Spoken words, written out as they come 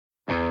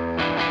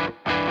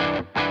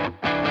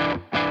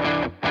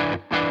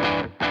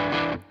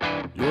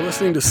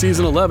listening to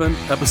Season 11,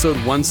 Episode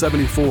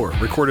 174,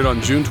 recorded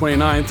on June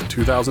 29th,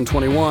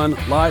 2021,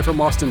 live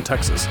from Austin,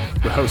 Texas,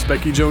 with hosts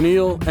Becky Jo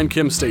Neal and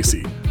Kim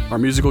Stacy. Our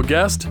musical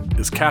guest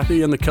is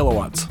Kathy and the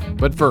Kilowatts.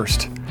 But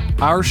first,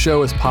 our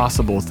show is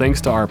possible thanks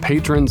to our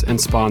patrons and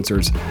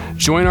sponsors.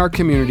 Join our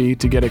community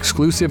to get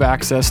exclusive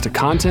access to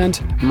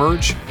content,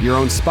 merch, your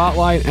own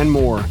spotlight, and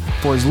more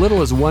for as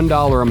little as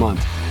 $1 a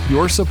month.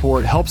 Your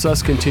support helps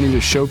us continue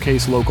to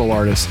showcase local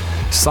artists.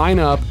 Sign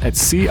up at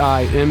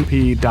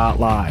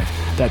CIMP.live.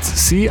 That's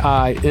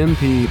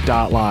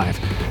CIMP.live.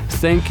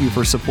 Thank you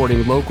for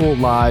supporting local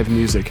live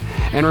music.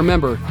 And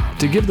remember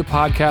to give the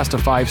podcast a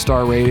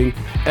 5-star rating.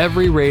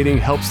 Every rating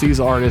helps these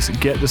artists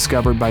get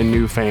discovered by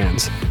new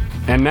fans.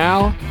 And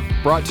now,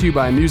 brought to you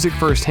by Music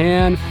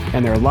Firsthand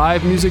and their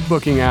live music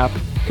booking app,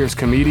 here's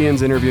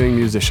comedians interviewing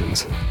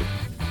musicians.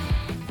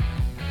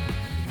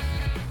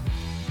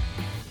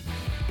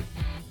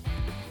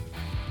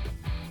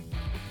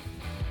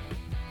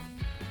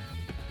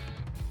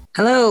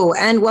 Hello,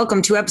 and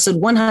welcome to episode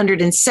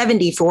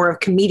 174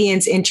 of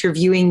Comedians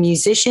Interviewing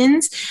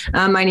Musicians.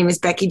 My name is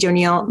Becky Jo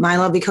Neal. My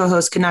lovely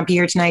co-host could not be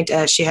here tonight.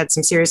 She had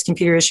some serious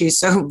computer issues,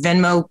 so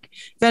Venmo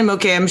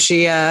Kim.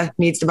 She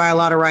needs to buy a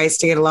lot of rice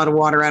to get a lot of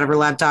water out of her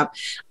laptop.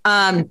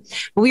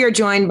 We are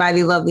joined by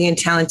the lovely and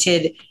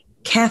talented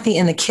Kathy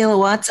and the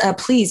Kilowatts.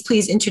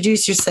 Please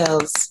introduce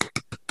yourselves.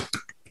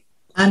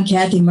 I'm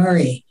Kathy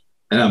Murray.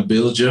 And I'm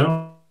Bill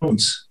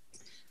Jones.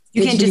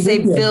 You can't just say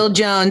Bill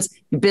Jones,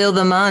 Bill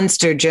the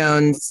Monster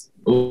Jones.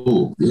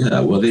 Oh, yeah.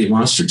 Well, the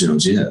Monster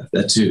Jones. Yeah,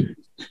 that too.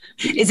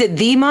 Is it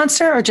the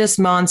Monster or just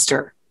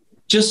Monster?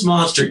 Just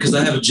Monster, because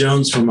I have a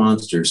Jones for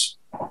monsters.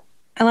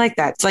 I like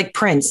that. It's like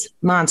Prince,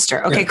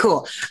 Monster. Okay, yeah.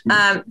 Cool.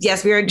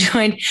 Yes, we are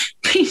joined.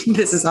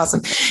 This is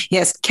awesome.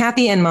 Yes,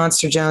 Kathy and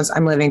Monster Jones.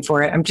 I'm living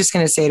for it. I'm just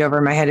going to say it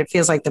over my head. It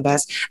feels like the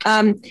best.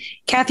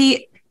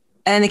 Kathy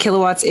and the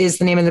Kilowatts is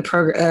the name of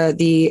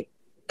the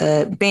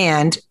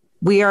band.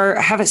 We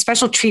have a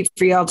special treat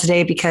for y'all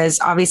today because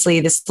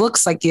obviously this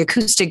looks like the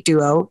acoustic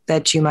duo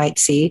that you might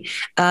see,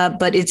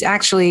 but it's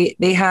actually,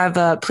 they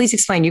have, please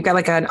explain, you've got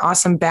like an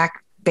awesome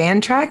back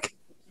band track?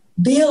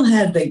 Bill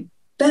had the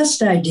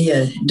best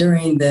idea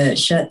during the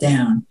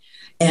shutdown,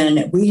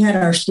 and we had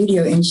our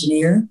studio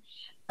engineer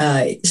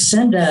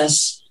send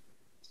us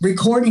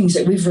recordings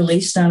that we've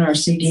released on our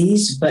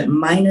CDs, but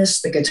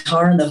minus the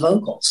guitar and the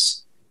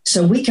vocals.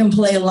 So we can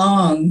play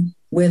along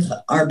with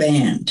our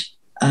band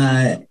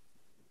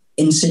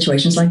in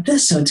situations like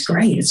this. So it's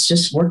great. It's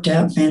just worked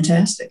out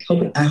fantastic.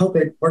 I hope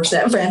it works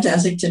out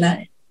fantastic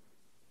tonight.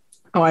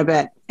 Oh, I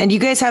bet. And you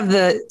guys have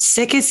the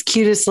sickest,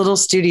 cutest little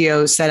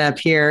studio set up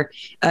here.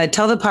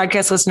 Tell the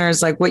podcast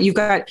listeners, like, what you've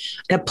got,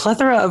 a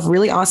plethora of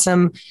really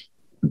awesome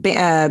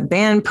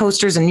band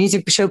posters and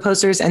music show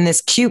posters and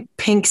this cute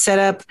pink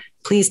setup.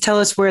 Please tell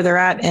us where they're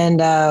at and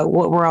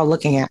what we're all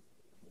looking at.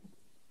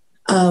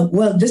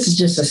 Well, this is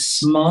just a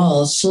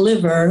small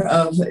sliver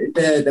of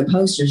the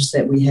posters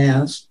that we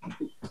have.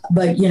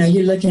 But, you know,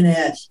 you're looking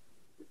at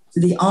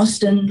the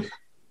Austin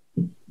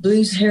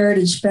Blues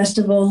Heritage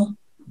Festival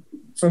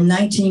from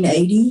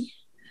 1980.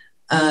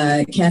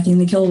 Kathy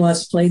and the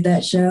Kilowatts played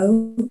that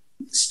show.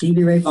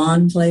 Stevie Ray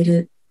Vaughan played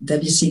it.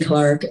 W.C.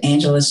 Clark,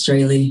 Angela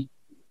Straley,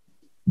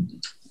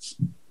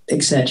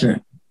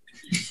 etc.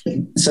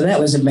 So that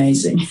was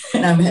amazing.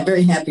 And I'm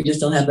very happy to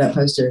still have that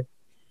poster.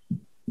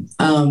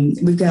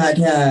 We've got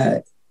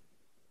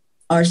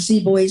our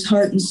Seaboys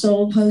Heart and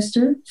Soul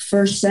poster.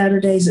 First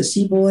Saturdays at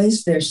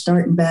Seaboys. They're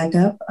starting back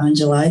up on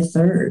July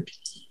 3rd.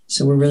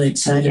 So we're really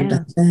excited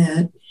about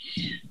that.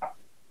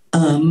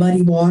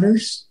 Muddy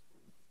Waters,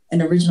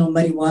 an original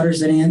Muddy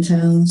Waters at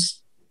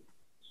Antone's.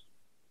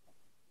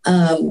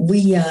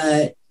 We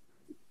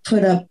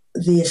put up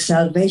the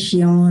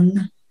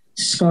Salvation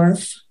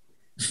scarf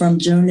from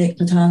Joe Nick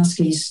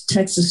Potosky's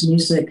Texas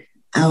Music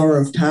Hour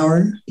of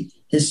Power.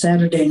 His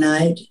Saturday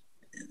night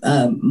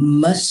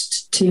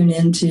must tune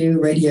into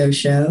radio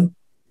show.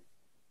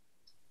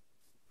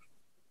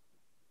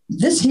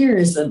 This here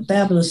is the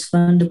Fabulous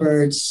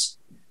Thunderbirds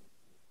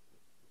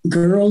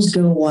Girls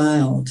Go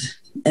Wild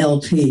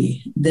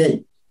LP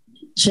that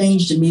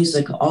changed the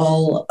music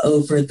all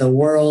over the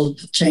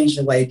world, changed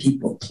the way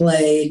people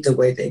played, the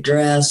way they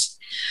dressed.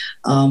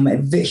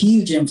 A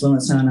huge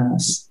influence on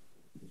us.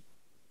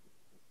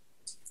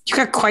 You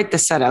got quite the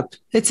setup.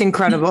 It's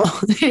incredible.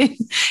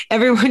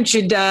 Everyone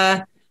should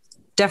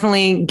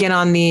definitely get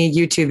on the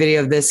YouTube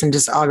video of this and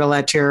just ogle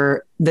at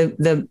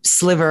the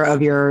sliver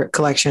of your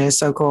collection is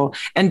so cool.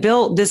 And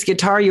Bill, this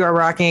guitar you are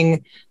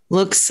rocking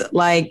looks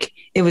like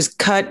it was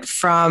cut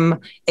from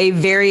a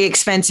very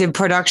expensive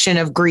production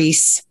of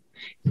Grease.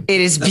 It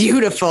is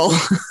beautiful.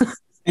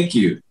 Thank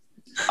you.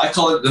 I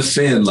call it the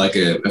fin, like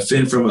a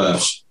fin from a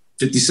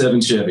 57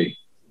 Chevy.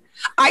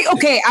 I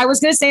was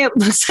going to say it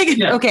looks like,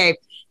 okay.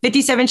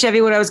 57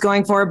 Chevy, what I was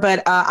going for,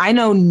 but I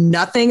know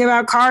nothing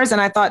about cars, and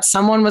I thought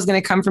someone was going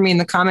to come for me in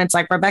the comments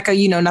like, Rebecca,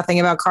 you know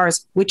nothing about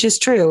cars, which is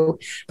true,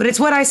 but it's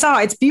what I saw.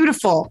 It's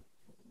beautiful.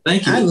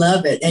 Thank you. I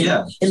love it.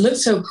 And it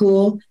looks so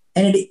cool,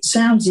 and it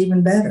sounds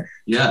even better.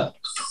 Yeah.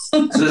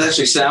 So it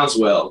actually sounds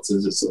well.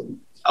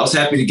 I was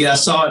happy to get. I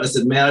saw it. I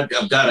said, "Man,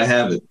 I've got to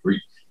have it,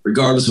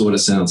 regardless of what it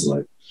sounds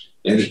like."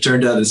 And it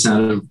turned out it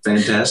sounded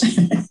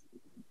fantastic.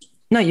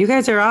 No, you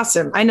guys are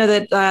awesome. I know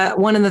that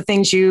one of the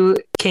things you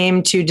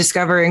came to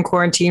discover in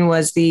quarantine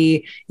was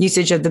the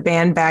usage of the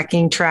band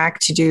backing track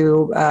to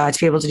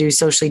be able to do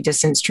socially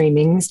distant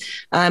streamings.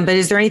 But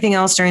is there anything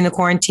else during the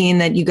quarantine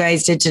that you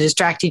guys did to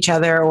distract each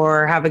other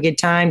or have a good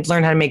time?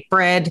 Learn how to make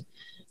bread?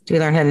 Do we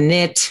learn how to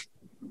knit?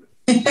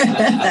 If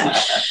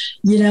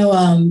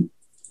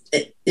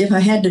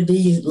I had to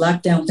be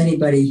locked down with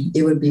anybody,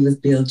 it would be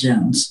with Bill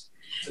Jones.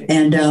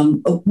 And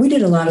we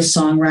did a lot of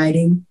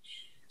songwriting.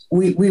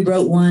 We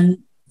wrote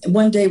one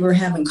day we're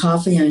having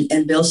coffee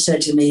and Bill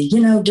said to me,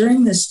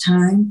 during this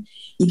time,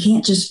 you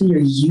can't just be your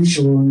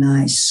usual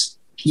nice.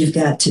 You've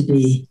got to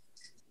be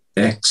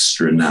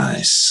extra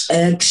nice.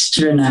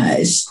 Extra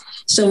nice.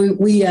 So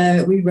we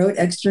wrote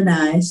Extra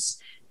Nice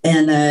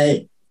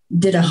and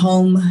did a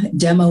home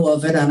demo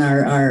of it on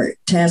our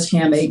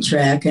Tascam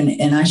 8-track.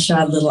 And I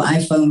shot a little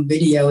iPhone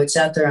video. It's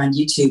out there on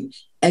YouTube.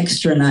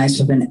 Extra Nice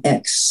with an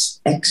X.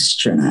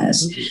 Extra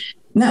Nice.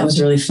 And that was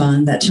really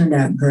fun. That turned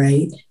out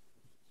great.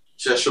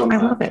 I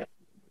love it.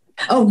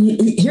 Oh,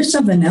 here's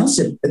something else.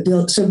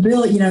 Bill. So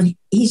Bill,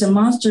 he's a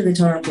monster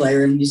guitar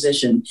player and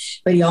musician,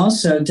 but he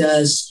also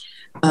does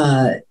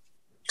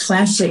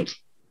classic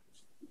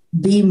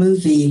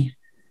B-movie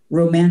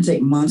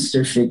romantic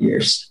monster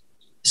figures.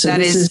 So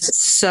that is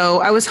so.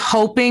 I was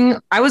hoping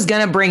I was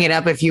going to bring it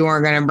up if you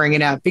weren't going to bring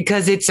it up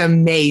because it's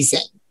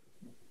amazing.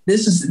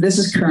 This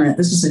is current.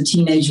 This is a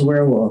teenage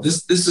werewolf.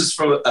 This is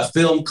from a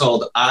film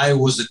called I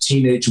Was a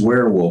Teenage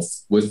Werewolf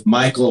with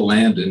Michael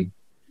Landon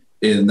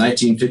in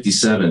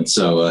 1957.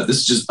 So this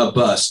is just a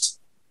bust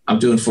I'm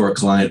doing for a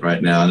client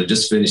right now, and I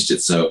just finished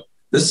it. So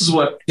this is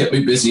what kept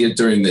me busy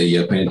during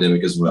the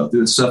pandemic as well,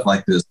 doing stuff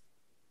like this.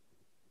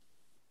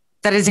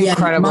 That is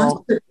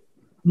incredible.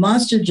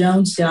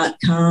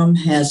 MonsterJones.com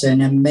has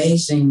an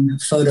amazing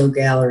photo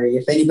gallery.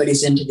 If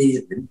anybody's into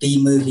the B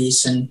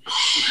movies, and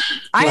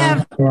I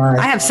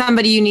have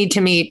somebody you need to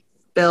meet,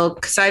 Bill,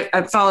 because I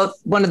follow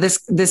one of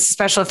this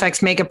special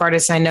effects makeup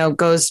artist I know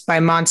goes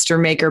by Monster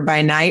Maker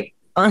by Night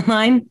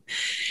online.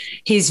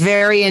 He's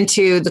very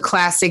into the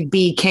classic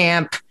B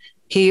camp.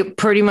 He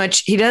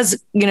does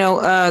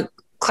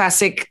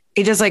classic.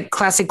 He does like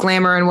classic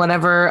glamour and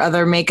whatever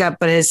other makeup,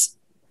 but his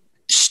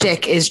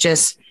shtick is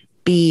just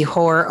B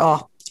horror.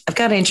 Oh, I've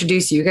got to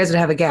introduce you. You guys would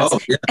have a guess. Oh,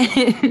 yeah.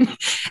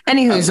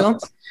 Anywho,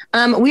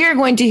 we are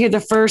going to hear the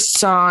first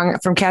song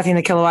from Kathy and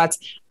the Kilowatts.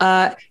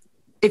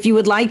 If you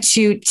would like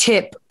to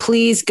tip,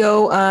 please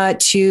go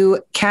to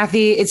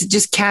Kathy. It's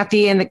just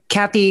Kathy and the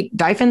Kathy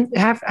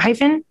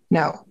hyphen?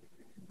 No.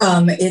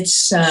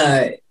 It's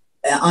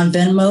on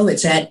Venmo.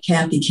 It's at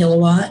Kathy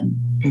Kilowatt.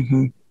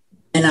 Mm-hmm.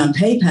 And on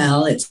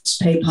PayPal, it's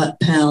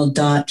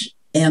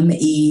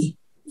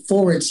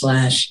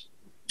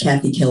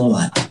paypal.me/Kathy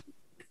Kilowatt.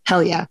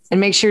 Hell yeah.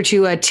 And make sure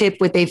to tip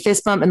with a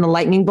fist bump and the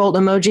lightning bolt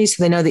emoji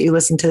so they know that you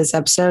listened to this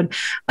episode.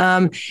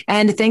 And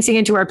thanks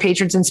again to our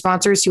patrons and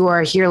sponsors who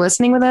are here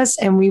listening with us.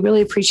 And we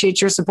really appreciate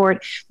your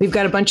support. We've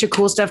got a bunch of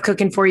cool stuff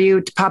cooking for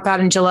you to pop out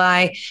in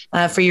July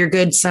for your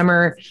good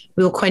summer.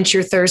 We'll quench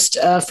your thirst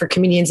for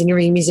comedians and your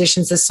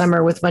musicians this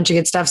summer with a bunch of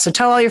good stuff. So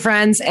tell all your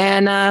friends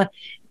and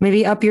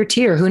maybe up your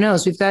tier. Who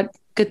knows? We've got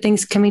good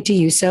things coming to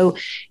you. So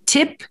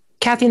tip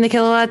Kathy and the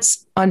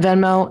Kilowatts on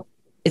Venmo.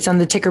 It's on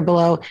the ticker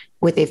below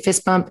with a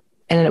fist bump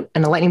and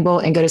a lightning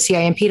bolt, and go to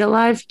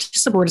CIMP.live to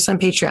support us on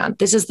Patreon.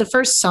 This is the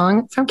first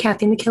song from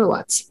Kathy and the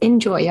Kilowatts.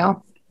 Enjoy,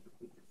 y'all.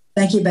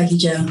 Thank you, Becky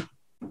Jo.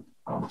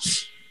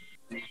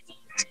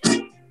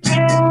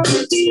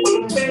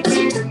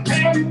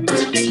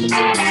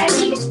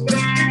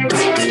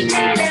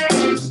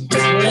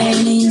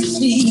 Planting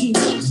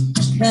seeds,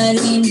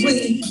 cutting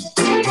weeds,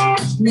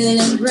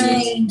 milling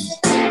grain,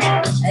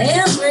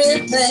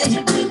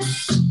 everything.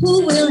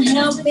 Who will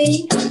help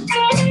me?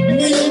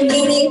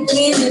 Little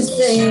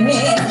Tennessee.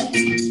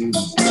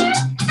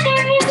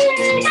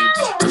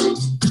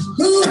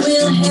 Who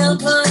will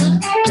help her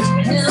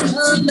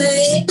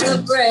make a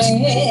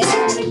bread?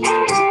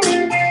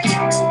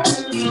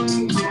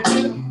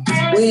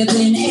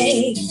 Whipping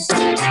eggs,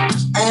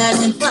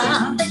 adding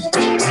flour,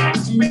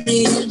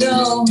 kneading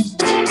dough.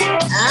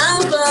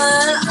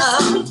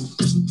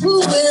 Who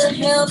will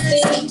help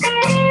me?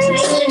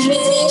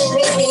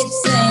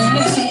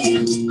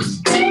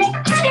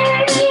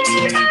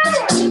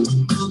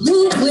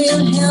 Who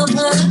will help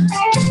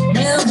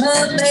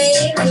her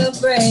make a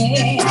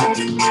bread?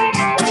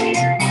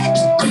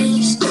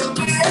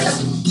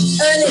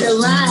 Early to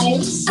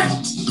rise,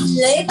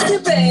 late to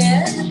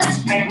bed.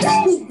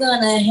 Who's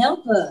gonna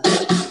help her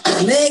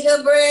make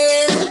a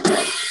bread?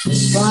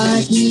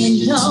 Sparky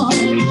and Tom,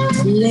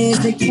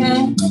 lazy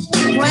cat,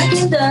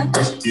 quacking duck.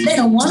 They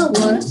don't wanna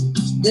work,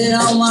 they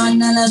don't want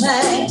none of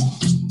that.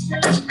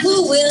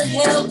 Who will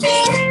help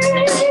me?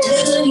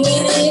 Little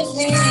Henny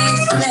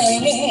Pants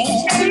Man.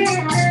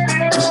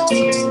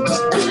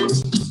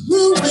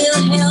 Who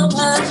will help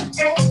her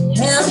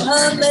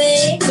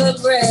make a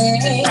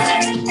bread?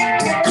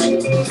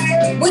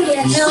 We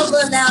can help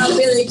her now,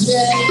 Billy J.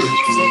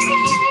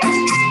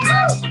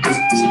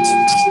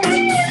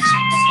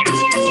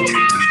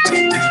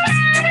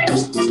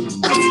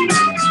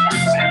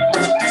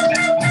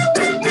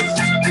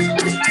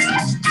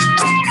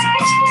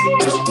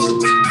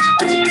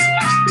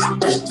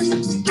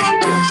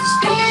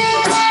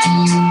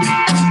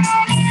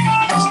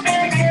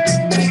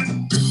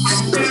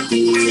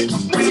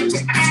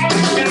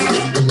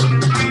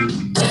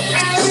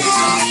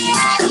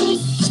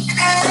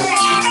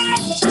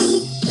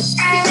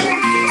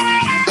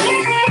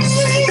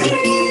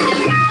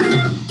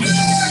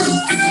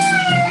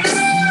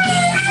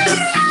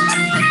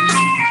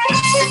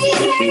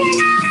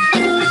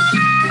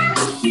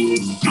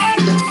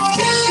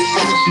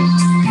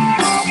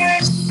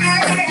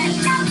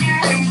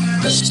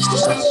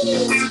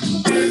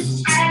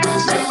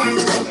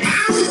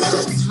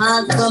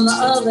 hot from the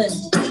oven.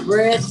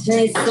 Bread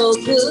tastes so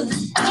good.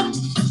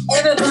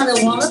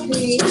 Everybody want a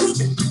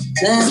piece.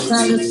 That's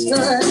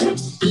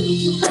understood.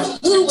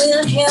 Who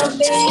will help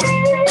me?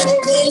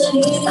 Little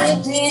Henny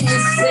Penny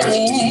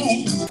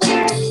said.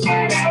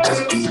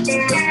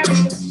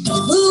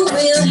 Who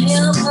will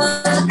help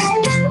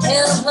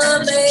her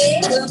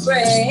make a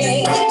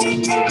break?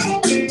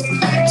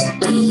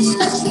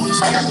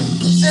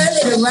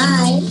 Early to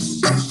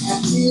rise,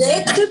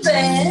 late to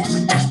bed.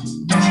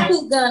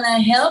 Who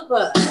gonna help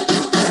her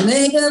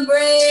make a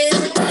bread?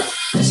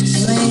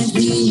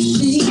 Plenty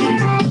sheep,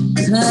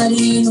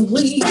 cutting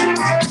wheat,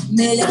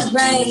 milling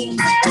grain,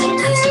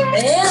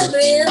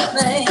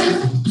 everything.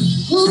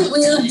 Who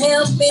will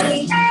help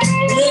me?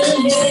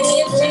 Little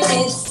Henny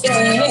Penny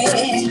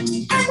said.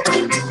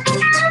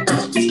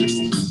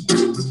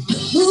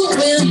 Who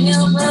will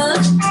help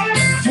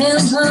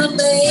her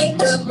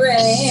make a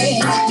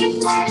bread?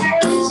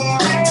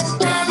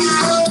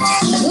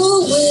 Who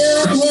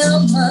will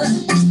help her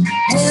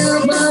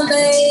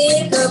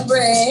make a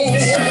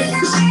bread?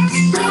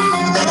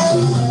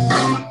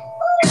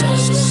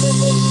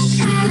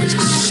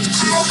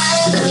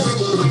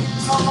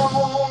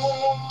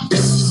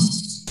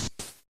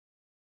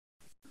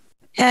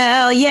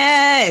 Hell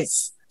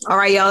yes. All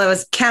right, y'all. That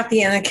was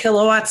Kathy and the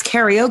Kilowatts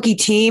karaoke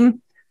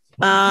team.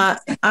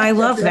 I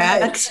love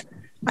that.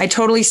 I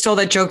totally stole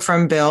that joke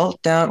from Bill.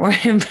 Don't worry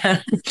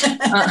about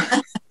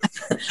it.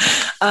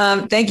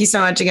 Thank you so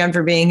much again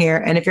for being here.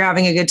 And if you're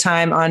having a good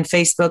time on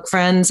Facebook,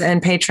 friends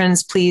and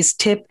patrons, please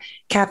tip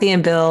Kathy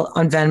and Bill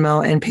on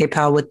Venmo and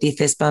PayPal with the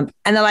fist bump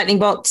and the lightning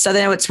bolt so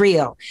they know it's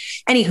real.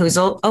 Any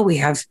hoozle. Oh, we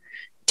have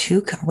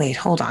two. Wait,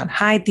 hold on.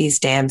 Hide these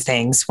damn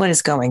things. What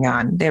is going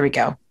on? There we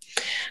go.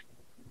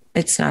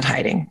 It's not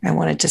hiding. I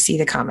wanted to see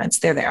the comments.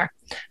 There they are.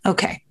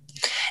 Okay.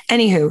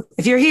 Anywho,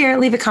 if you're here,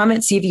 leave a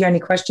comment, see if you got any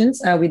questions.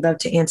 We'd love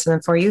to answer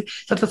them for you.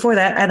 But before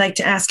that, I'd like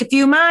to ask a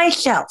few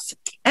myself.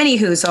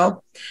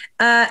 Anywho,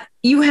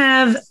 you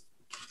have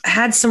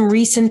had some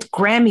recent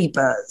Grammy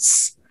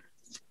buzz.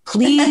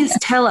 Please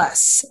tell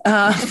us.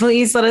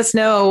 Please let us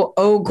know.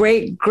 Oh,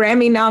 great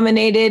Grammy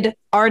nominated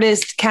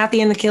artist,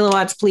 Kathy and the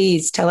Kilowatts.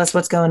 Please tell us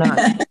what's going on.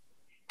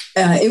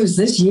 It was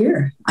this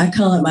year. I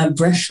call it my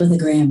brush for the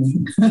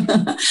Grammy.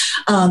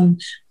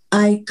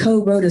 I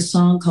co-wrote a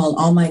song called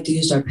All My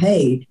Dues Are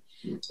Paid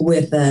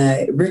with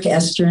Rick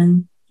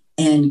Estrin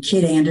and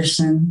Kid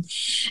Anderson.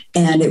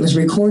 And it was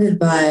recorded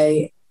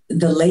by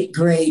the late,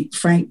 great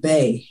Frank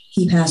Bay.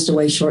 He passed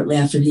away shortly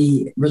after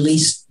he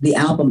released the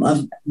album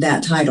of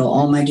that title,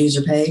 All My Dues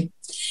Are Paid.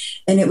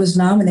 And it was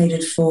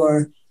nominated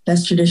for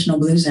Best Traditional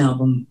Blues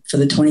Album for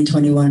the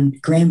 2021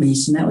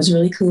 Grammys. And that was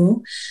really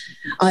cool.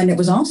 And it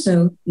was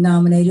also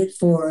nominated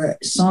for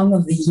Song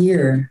of the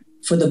Year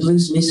for the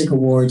Blues Music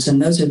Awards.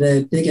 And those are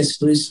the biggest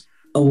blues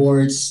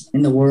awards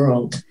in the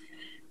world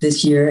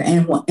this year.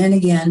 And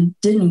again,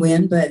 didn't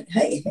win, but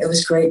hey, it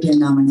was great being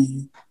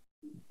nominated.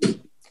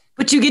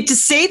 But you get to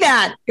say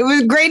that. It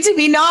was great to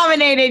be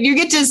nominated. You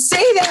get to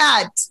say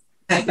that.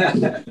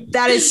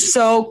 That is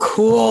so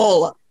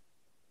cool.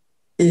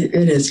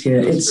 It is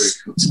good.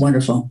 It's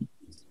wonderful.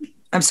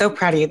 I'm so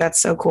proud of you. That's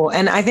so cool.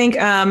 And I think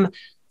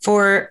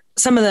for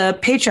some of the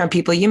Patreon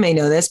people, you may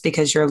know this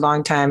because you're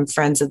longtime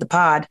friends of the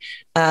pod.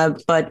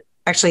 But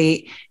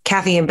actually,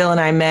 Kathy and Bill and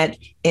I met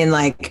in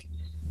like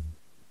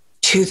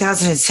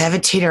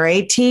 2017 or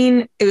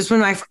 18. It was one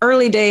of my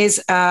early days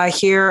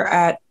here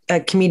at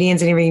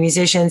Comedians and Interviewing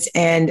Musicians,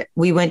 and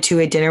we went to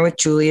a dinner with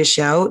Julia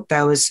show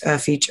that was a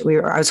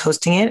feature. I was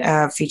hosting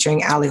it,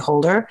 featuring Allie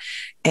Holder,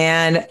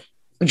 and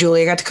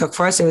Julia got to cook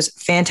for us. It was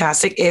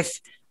fantastic. If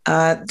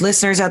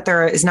listeners out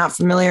there is not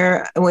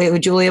familiar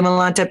with Julia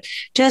Malanta,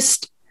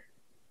 just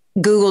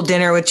Google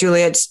dinner with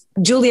Julia.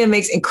 Julia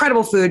makes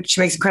incredible food.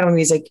 She makes incredible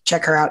music.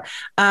 Check her out.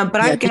 But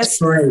yeah, I guess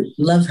great.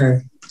 Love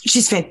her.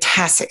 She's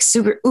fantastic,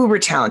 super uber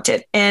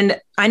talented.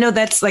 And I know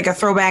that's like a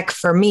throwback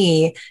for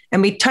me.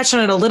 And we touched on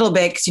it a little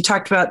bit because you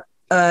talked about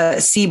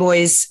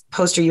C-Boys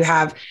poster you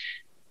have.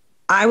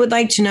 I would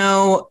like to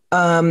know,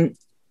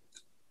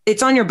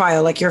 it's on your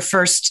bio, like your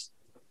first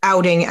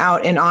outing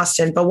out in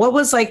Austin, but what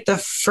was like the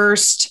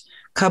first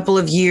couple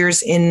of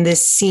years in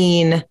this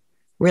scene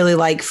really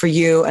like for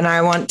you? And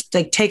I want to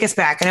like take us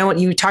back. I know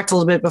you talked a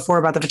little bit before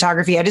about the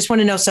photography. I just want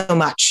to know so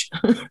much.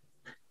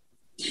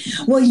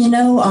 Well, you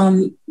know,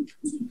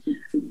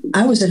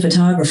 I was a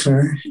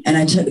photographer and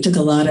I took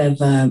a lot of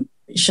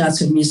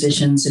shots of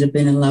musicians that have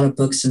been in a lot of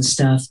books and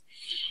stuff.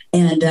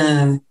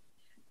 And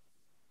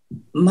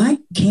my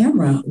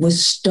camera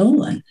was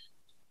stolen.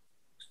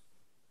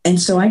 And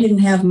so I didn't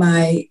have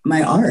my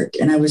art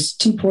and I was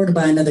too poor to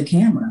buy another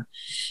camera.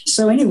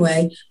 So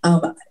anyway,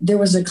 there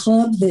was a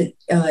club that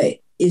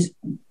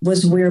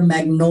was where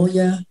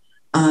Magnolia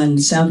on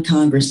South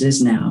Congress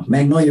is now,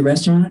 Magnolia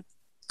Restaurant,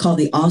 called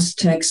the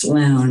Ostex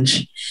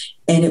Lounge.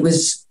 And it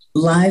was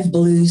live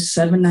blues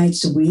 7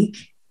 nights a week,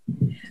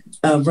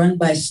 run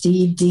by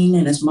Steve Dean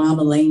and his mom,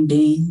 Elaine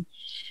Dean.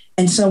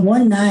 And so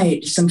one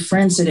night, some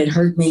friends that had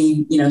heard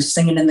me, you know,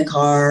 singing in the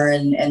car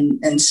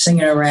and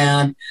singing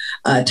around,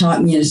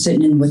 taught me into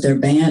sitting in with their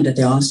band at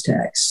the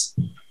Ostex.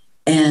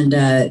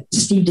 And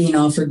Steve Dean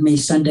offered me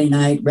Sunday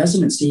night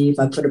residency if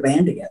I put a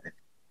band together.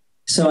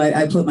 So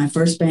I put my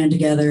first band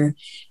together,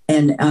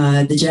 and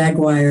the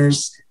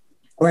Jaguars,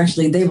 or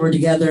actually they were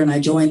together and I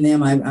joined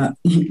them.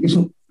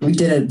 We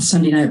did a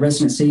Sunday night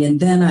residency, and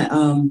then I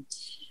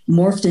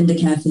morphed into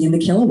Kathy and the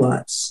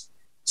Kilowatts.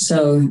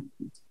 So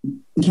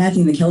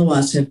Kathy and the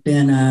Kilowatts have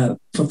been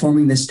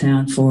performing this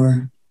town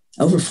for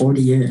over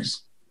 40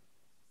 years.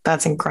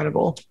 That's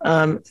incredible.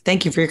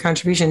 Thank you for your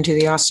contribution to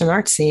the Austin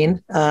art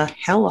scene.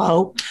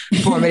 Hello,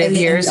 formative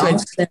years.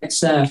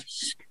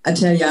 I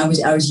tell you,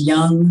 I was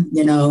young,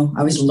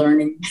 I was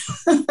learning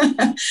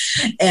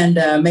and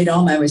made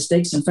all my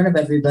mistakes in front of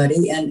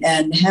everybody.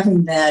 And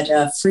having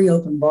that free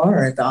open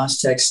bar at the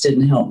Ostex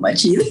didn't help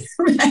much either.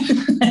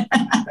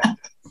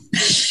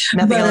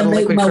 Nothing but I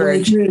made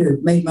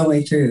my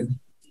way through.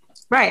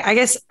 Right. I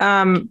guess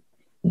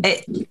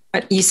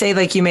you say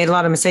like you made a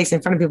lot of mistakes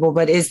in front of people,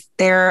 but is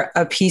there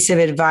a piece of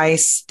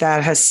advice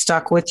that has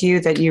stuck with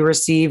you that you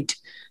received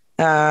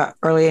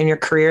early in your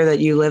career that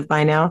you live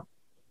by now?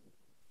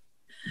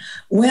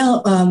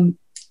 Well,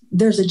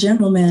 there's a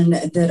gentleman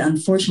that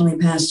unfortunately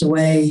passed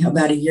away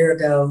about a year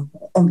ago.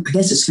 I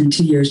guess it's been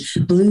 2 years.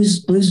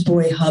 Blues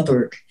Boy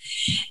Hubbard,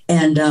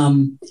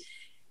 and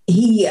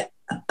he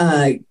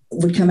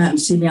would come out and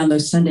see me on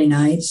those Sunday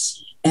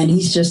nights. And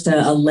he's just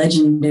a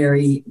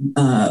legendary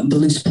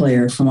blues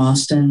player from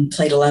Austin.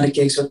 Played a lot of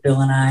gigs with Bill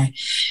and I.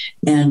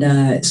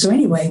 And so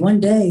anyway, one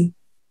day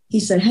he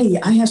said, "Hey,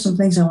 I have some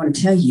things I want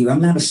to tell you.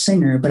 I'm not a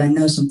singer, but I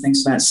know some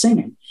things about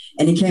singing."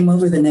 And he came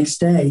over the next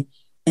day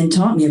and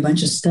taught me a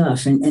bunch of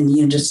stuff.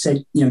 And just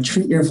said,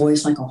 treat your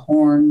voice like a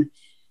horn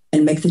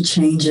and make the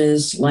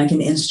changes like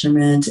an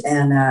instrument.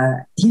 And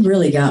he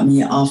really got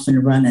me off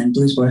and running.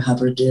 Blues Boy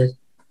Hubbard did.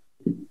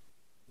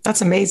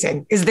 That's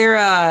amazing. Is there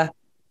a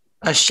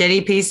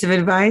shitty piece of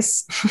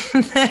advice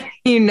that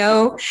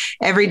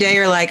every day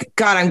you're like,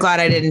 God, I'm glad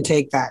I didn't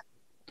take that?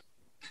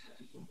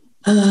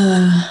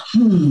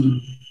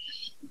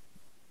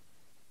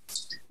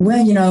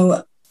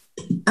 Well,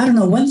 I don't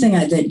know. One thing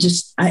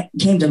that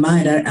came to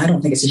mind, I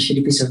don't think it's a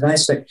shitty piece of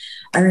advice, but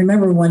I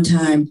remember one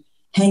time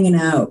hanging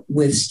out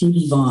with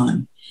Stevie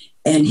Vaughan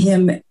and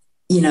him,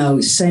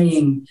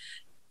 saying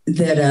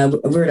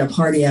that we're at a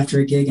party after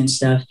a gig and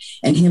stuff,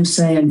 and him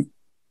saying,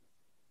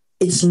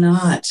 it's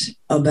not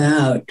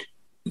about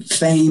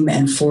fame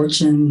and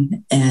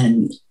fortune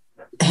and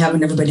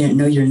having everybody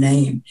know your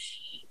name.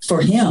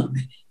 For him,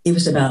 it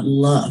was about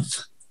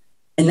love.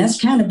 And that's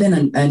kind of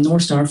been a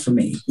North Star for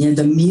me.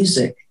 The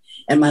music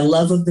and my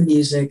love of the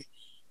music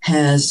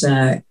has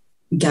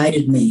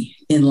guided me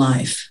in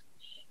life.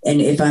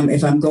 And if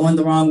I'm going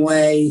the wrong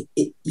way,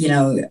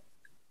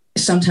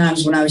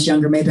 sometimes when I was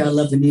younger, maybe I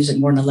loved the music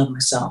more than I loved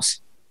myself.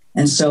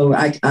 And so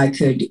I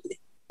could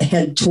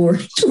head toward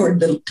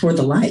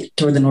the light,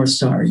 toward the North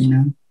Star,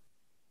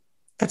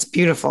 That's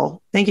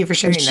beautiful. Thank you for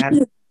sharing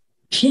that.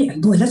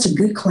 Boy, that's a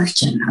good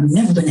question. I've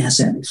never been asked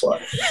that before.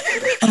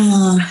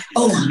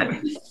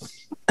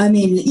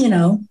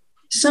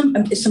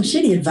 Some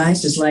shitty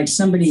advice is like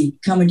somebody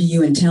coming to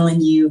you and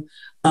telling you,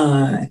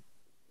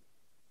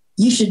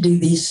 you should do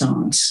these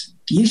songs.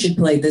 You should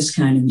play this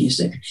kind of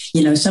music.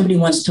 Somebody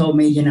once told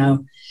me,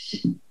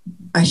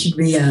 I should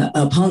be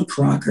a punk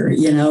rocker,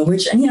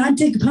 which, I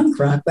dig punk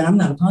rock, but I'm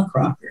not a punk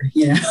rocker,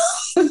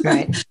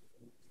 Right.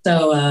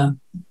 So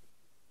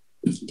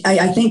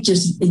I think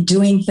just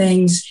doing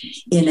things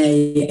in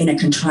a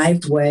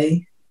contrived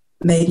way,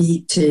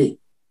 maybe to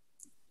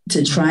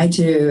try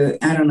to,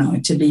 I don't know,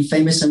 to be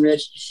famous and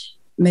rich,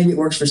 maybe it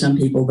works for some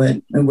people, but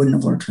it wouldn't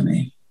have worked for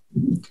me.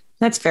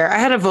 That's fair. I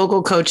had a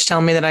vocal coach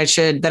tell me that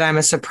I'm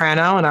a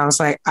soprano. And I was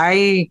like,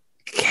 I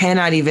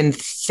cannot even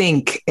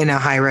think in a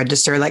high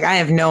register. Like, I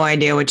have no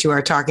idea what you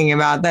are talking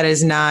about. That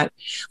is not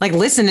like,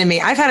 listen to me.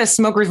 I've had a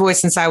smoker's voice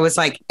since I was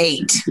like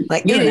 8.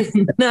 Like, it is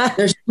not,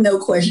 there's no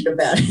question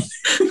about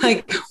it.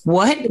 Like,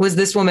 what was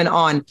this woman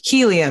on?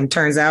 Helium,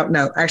 turns out.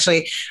 No,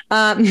 actually,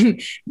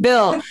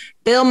 Bill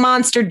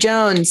Monster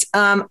Jones.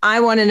 I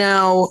want to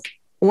know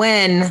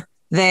when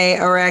they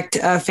erect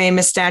a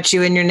famous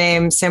statue in your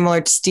name, similar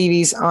to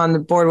Stevie's on the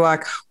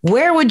boardwalk.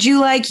 Where would you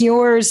like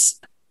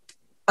yours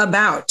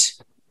about?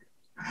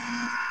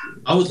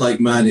 I would like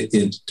mine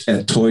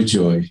at Toy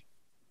Joy.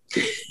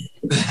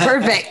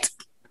 Perfect.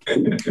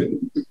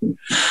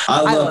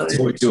 I love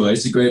Toy Joy.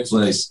 It's a great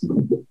place.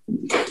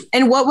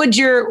 And what would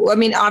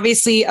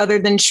obviously, other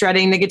than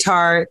shredding the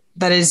guitar,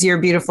 that is your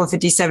beautiful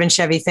 57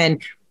 Chevy Finn,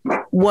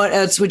 what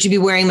else would you be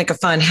wearing? Like a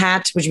fun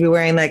hat? Would you be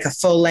wearing like a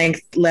full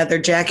length leather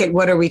jacket?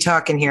 What are we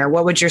talking here?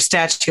 What would your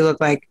statue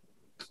look like?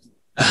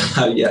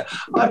 Yeah,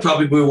 I'd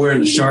probably be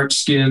wearing a shark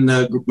skin,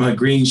 my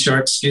green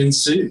shark skin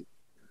suit.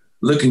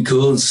 Looking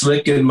cool and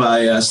slick in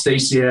my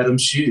Stacey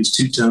Adams shoes,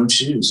 two-tone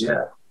shoes.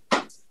 Yeah.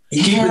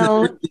 Keeping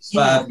the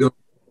vibe going.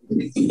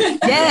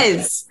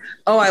 Yes.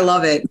 Oh, I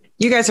love it.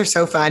 You guys are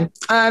so fun.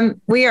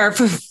 We are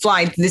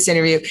flying through this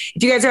interview.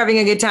 If you guys are having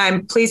a good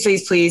time, please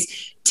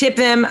tip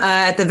him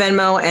at the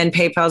Venmo and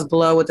PayPal's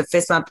below with the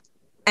fist bump.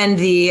 and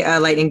the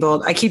lightning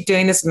bolt. I keep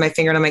doing this with my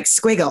finger and I'm like,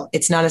 squiggle.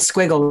 It's not a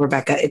squiggle,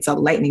 Rebecca. It's a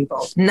lightning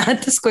bolt,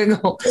 not the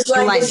squiggle.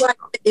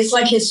 It's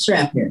like his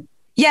strap here.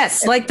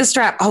 Yes, like the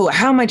strap. Oh,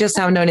 how am I just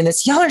now knowing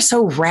this? Y'all are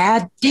so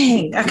rad.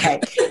 Dang. Okay.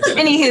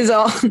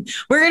 Anywho,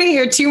 we're going to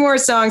hear 2 more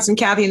songs from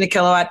Kathy and the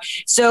Kilowatt.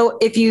 So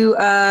if you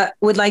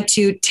would like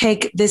to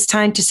take this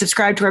time to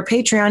subscribe to our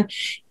Patreon,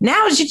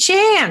 now's your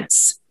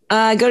chance.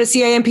 Go to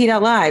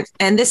CIMP.live.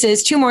 And this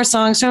is 2 more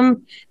songs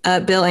from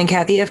Bill and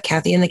Kathy of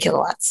Kathy and the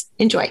Kilowatts.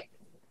 Enjoy.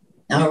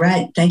 All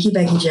right. Thank you,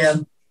 Becky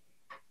Jo.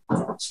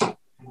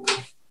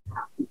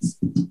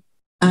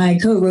 I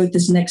co-wrote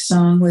this next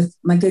song with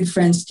my good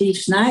friend Steve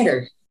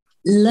Snyder.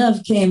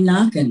 Love Came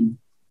Knocking.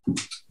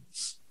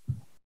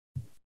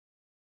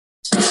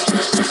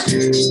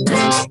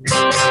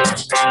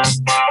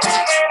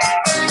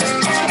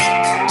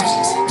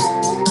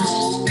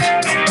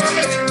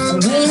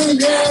 When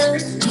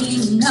love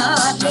came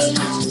knocking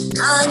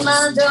on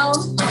my door,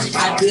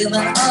 I've given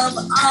up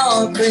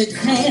all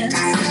pretense.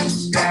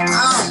 I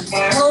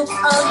hope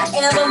I'll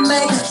ever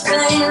make a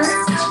sense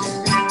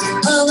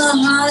of the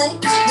heartache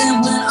that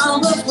went on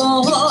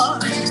before.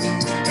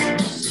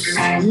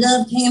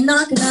 Love came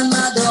knocking on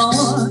my door.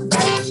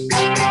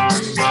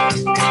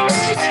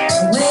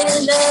 When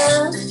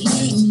love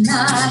came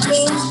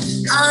knocking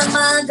on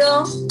my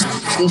door,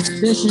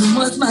 suspicion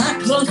was my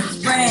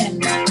closest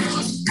friend.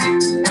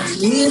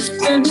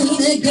 Whispering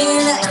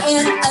again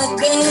and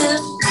again,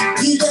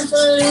 you just a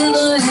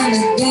little in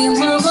the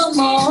game of a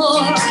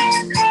more.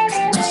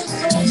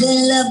 Then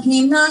love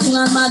came knocking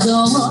on my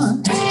door.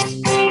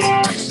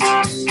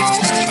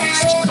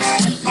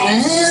 I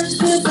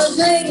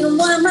anticipating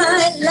what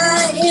might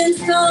lie in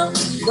store,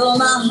 though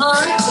my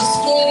heart was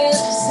scared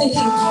to see.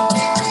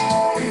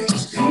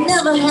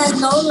 Never had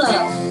no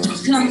love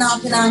come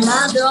knocking on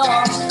my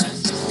door,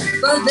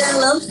 but that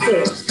love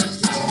stood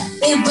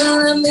in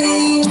front of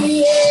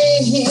me. Yeah.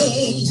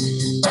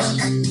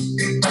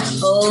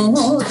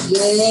 Oh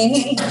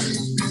yeah.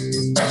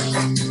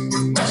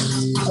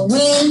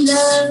 When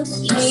love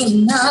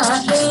came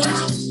knocking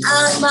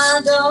on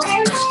my door,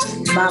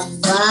 my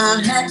fire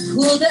had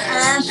cooled the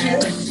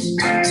ashes.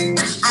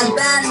 I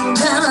battened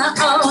down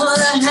all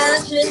the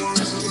hatches.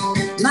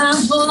 My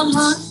poor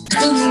heart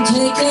couldn't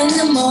take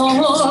any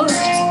more.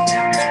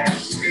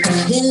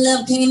 Then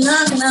love came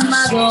knocking on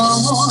my door.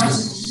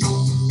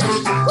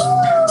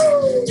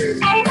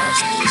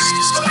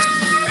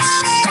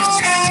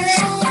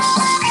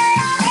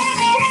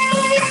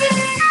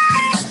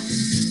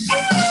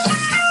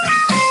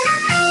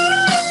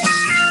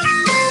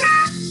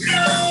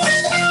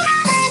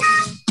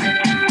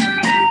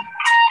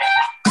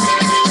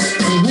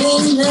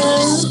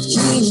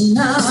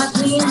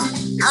 Knocking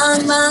on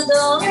my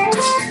door,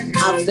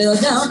 I fell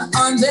down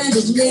on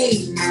bended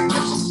knee.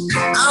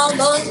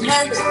 Almost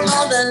had to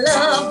call the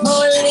love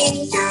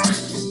police.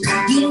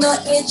 You know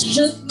it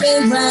shook me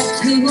right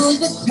to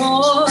the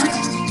core.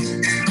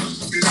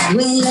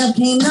 When love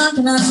came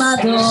knocking on my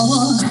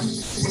door,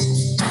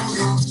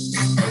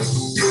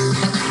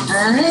 I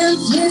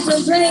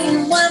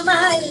anticipating what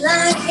might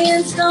lie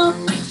in store,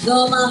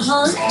 though my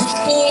heart was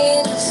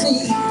scared to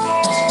see.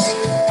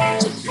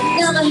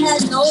 Never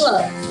had no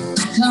love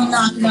come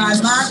knocking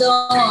on my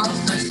door,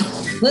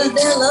 but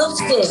their love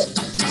stood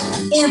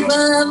in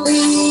front of me.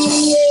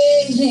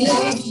 Yeah.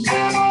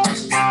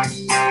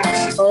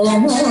 Oh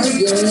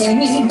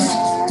yeah.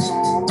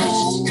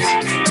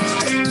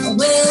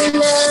 When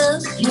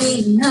love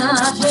came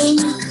knocking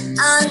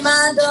on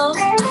my door,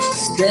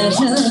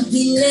 special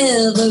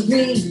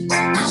delivery,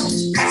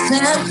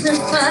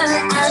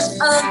 satisfied as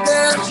a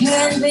girl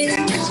can be,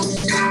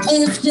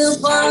 and still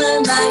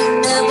falling like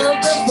never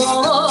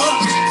before.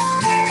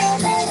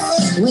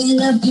 When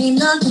love came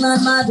knocking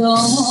on my door,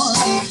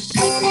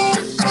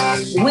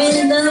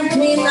 when love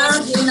came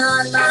knocking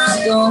on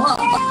my door,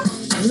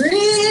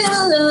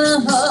 real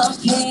love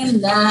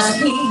came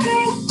knocking,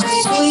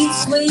 sweet,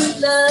 sweet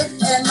love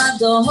at my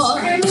door.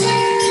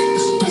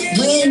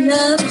 When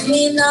love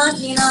came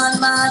knocking on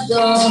my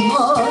door.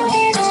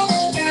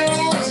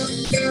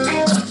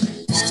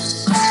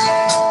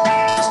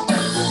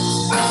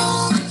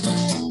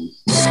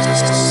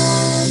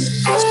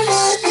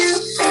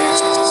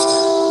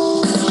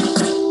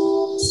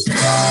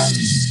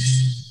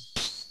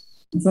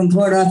 From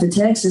Port Arthur,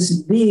 Texas,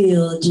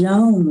 Bill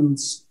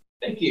Jones.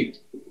 Thank you.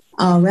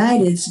 All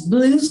right, it's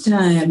blues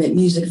time at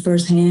Music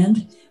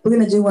Firsthand. We're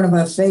going to do one of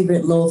our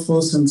favorite Lowell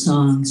Fulson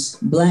songs,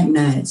 Black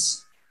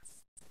Nights.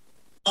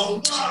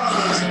 All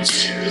right.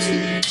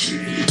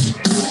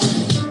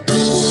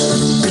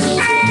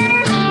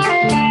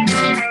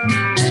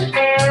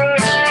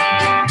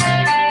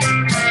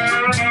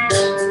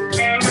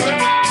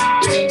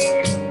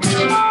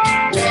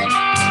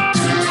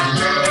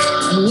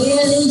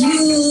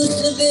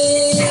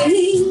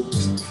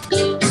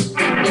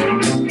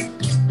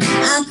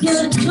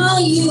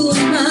 You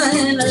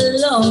mine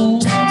alone,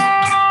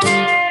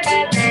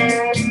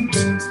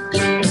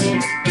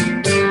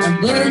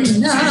 but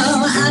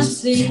now I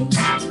see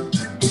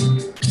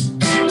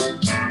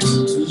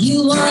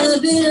you wanna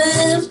be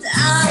left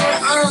out.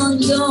 out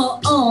on your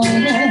own.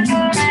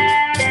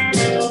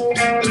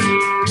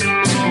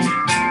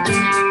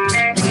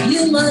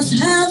 You must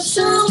have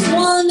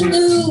someone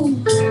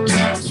new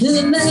to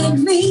make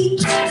me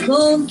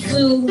go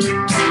through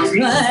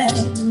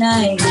right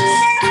nights.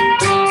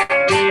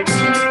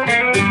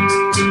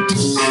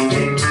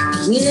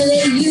 When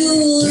it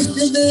used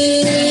to be,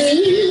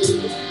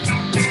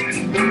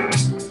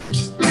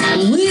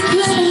 we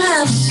could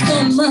have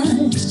so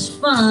much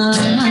fun.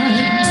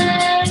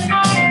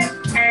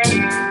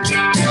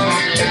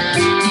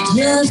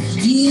 Just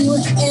you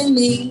and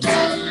me.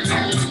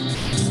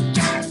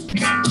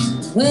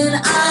 When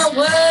our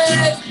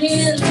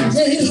working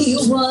day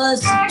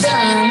was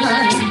done.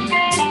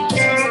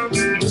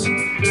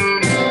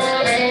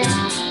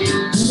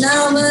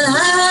 Now when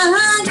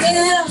I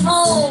get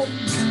home,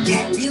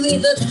 you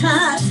either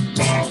tired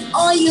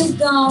or you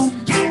gone.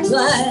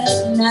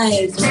 Black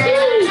nights,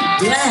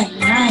 black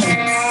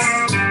nights.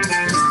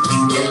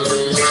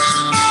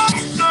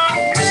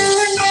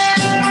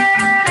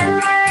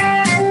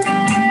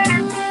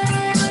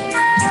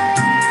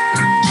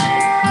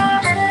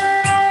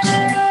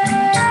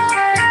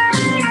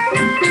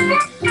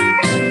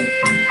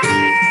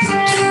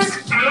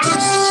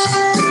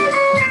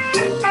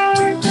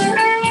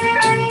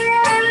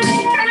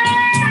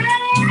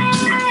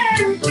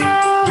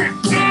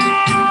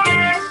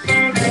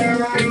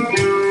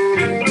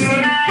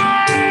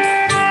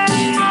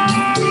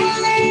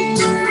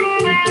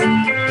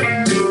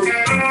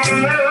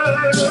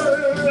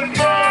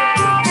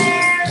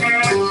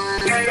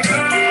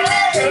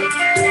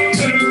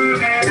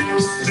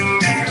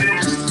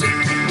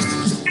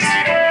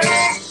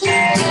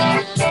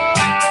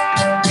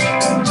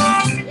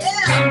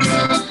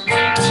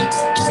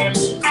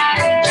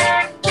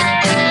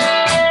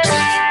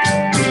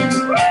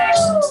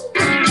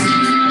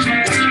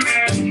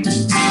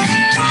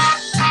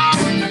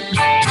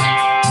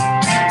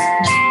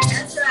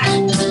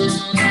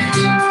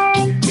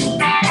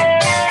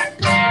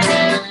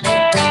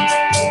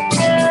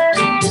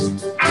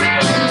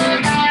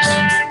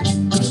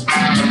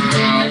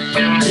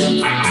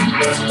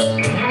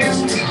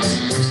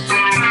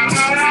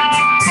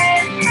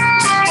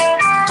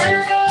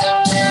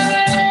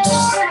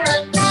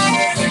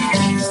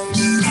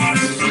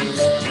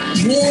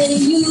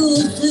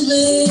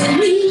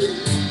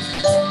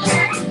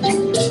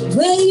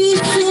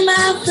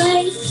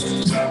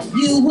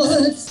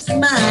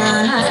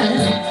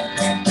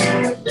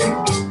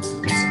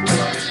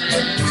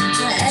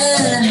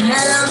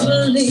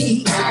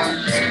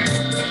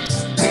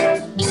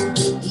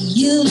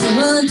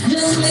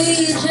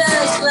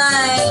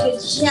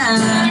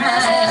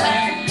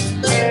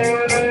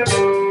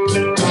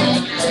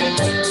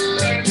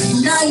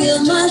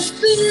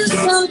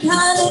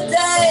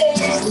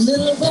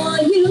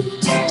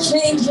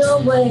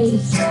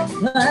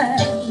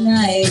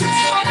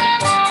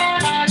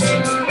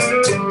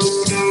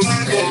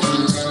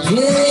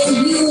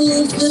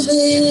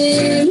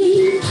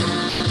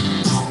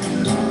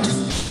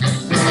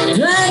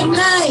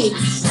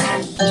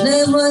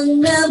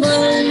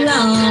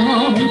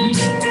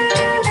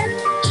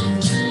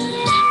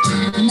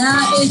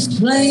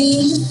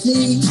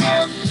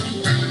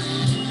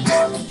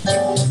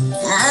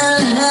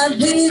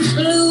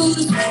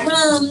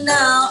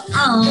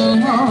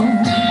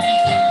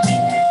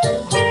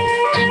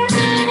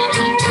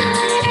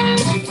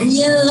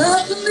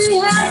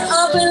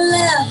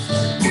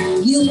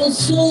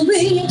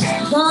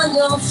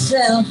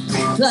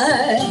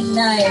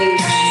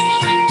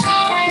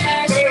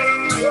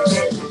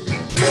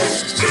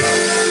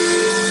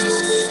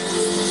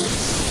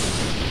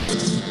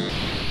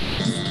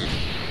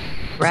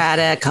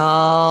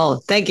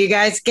 Radical. Thank you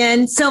guys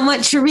again so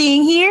much for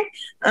being here.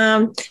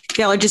 If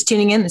y'all are just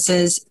tuning in, this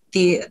is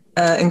the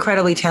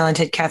incredibly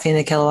talented Kathy and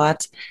the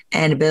Kilowatts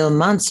and Bill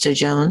Monster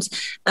Jones.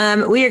 We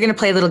are going to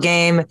play a little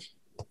game.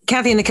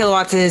 Kathy and the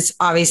Kilowatts is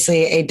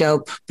obviously a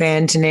dope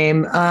band to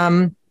name,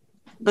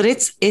 but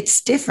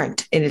it's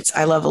different. And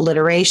I love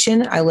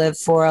alliteration. I live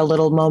for a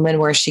little moment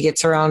where she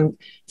gets her own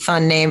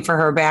fun name for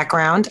her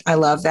background. I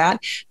love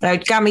that.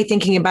 But it got me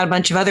thinking about a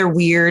bunch of other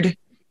weird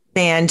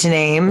band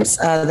names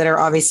that are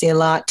obviously a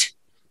lot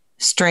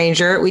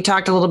stranger. We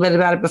talked a little bit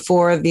about it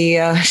before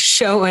the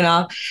show went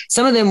off.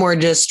 Some of them were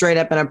just straight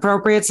up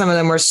inappropriate. Some of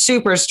them were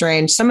super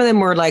strange. Some of them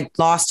were like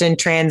lost in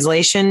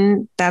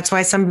translation. That's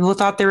why some people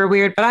thought they were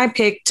weird. But I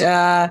picked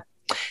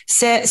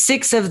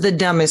 6 of the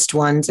dumbest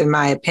ones, in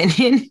my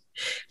opinion.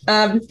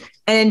 And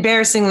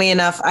embarrassingly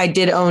enough, I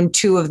did own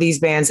 2 of these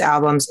bands'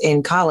 albums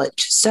in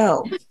college.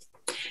 So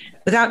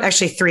without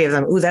actually 3 of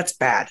them. Ooh, that's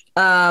bad.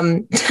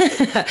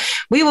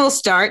 We will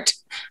start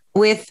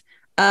with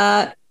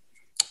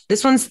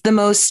this one's the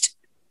most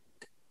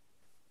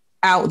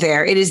out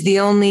there. It is the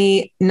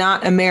only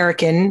not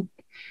American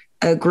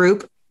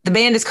group. The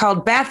band is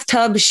called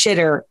Bathtub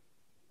Shitter.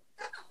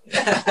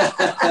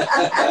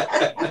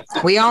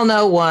 We all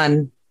know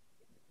one.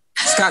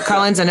 Scott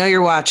Collins, I know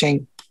you're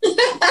watching.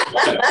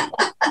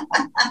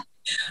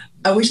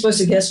 Are we supposed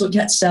to guess what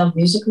kind of style of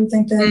music we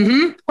think that?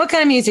 Mm-hmm. What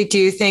kind of music do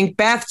you think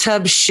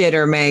Bathtub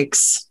Shitter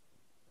makes?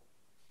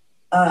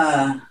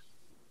 I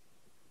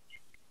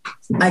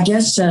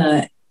guess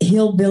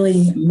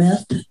hillbilly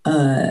meth,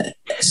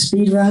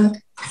 speed rock.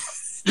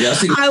 Yeah,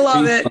 I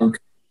love it. Punk.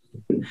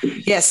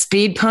 Yes,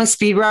 speed punk,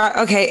 speed rock.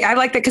 Okay, I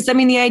like that because I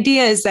mean the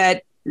idea is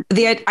that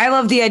I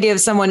love the idea of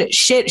someone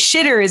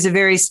shitter is a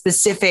very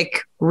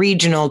specific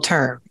regional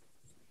term,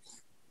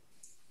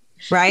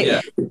 right?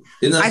 Yeah,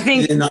 I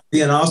think the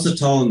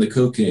inositol and the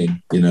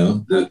cocaine.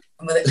 Well,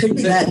 it could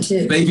be that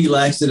too. Baby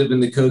laxative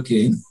and the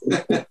cocaine.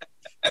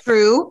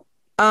 True.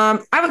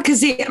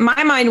 Because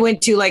my mind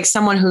went to like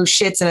someone who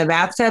shits in a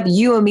bathtub.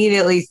 You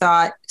immediately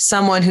thought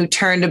someone who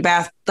turned a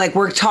bath, like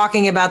we're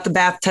talking about the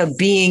bathtub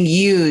being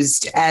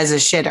used as a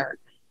shitter.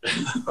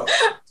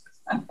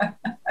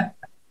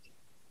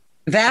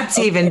 That's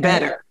even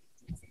better.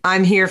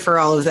 I'm here for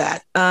all of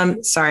that.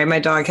 Sorry, my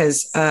dog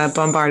has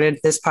bombarded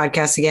this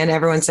podcast again.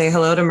 Everyone say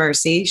hello to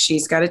Mercy.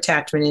 She's got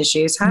attachment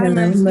issues. Hi,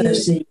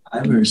 Mercy.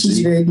 Hi, Mercy. She's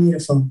very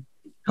beautiful.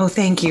 Oh,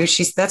 thank you.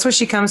 That's what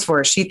she comes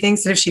for. She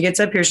thinks that if she gets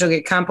up here, she'll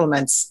get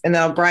compliments and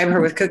they'll bribe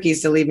her with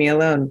cookies to leave me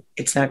alone.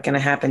 It's not going to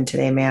happen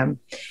today, ma'am.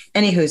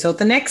 Anywho, so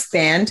the next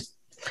band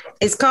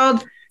is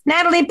called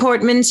Natalie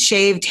Portman's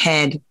Shaved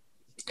Head.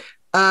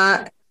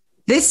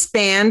 This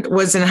band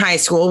was in high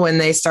school when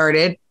they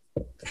started,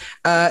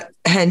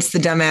 hence the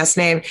dumbass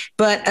name.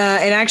 But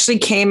it actually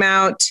came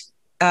out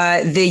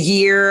the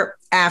year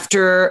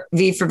after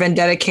V for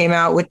Vendetta came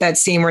out with that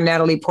scene where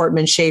Natalie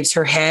Portman shaves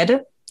her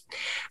head.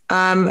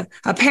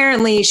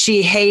 Apparently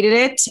she hated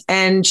it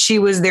and she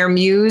was their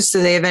muse.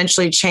 So they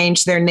eventually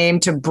changed their name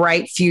to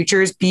Bright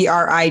Futures,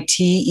 Brite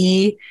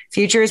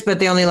Futures, but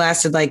they only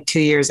lasted like 2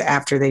 years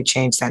after they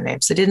changed that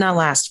name. So it did not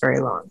last very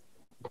long.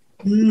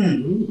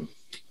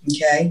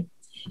 Okay.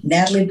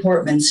 Natalie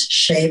Portman's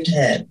Shaved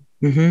Head.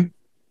 Mm-hmm.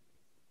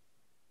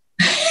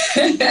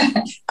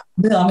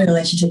 Bill, I'm going to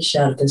let you take a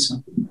shot at this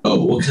one.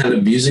 Oh, what kind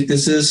of music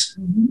this is?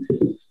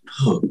 Mm-hmm.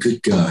 Oh,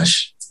 good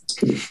gosh.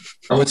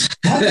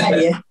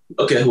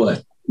 Okay,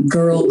 what?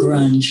 Girl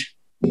grunge.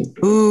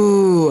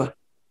 Ooh.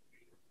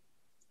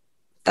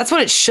 That's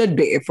what it should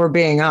be, if we're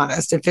being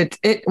honest.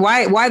 If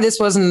why this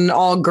wasn't an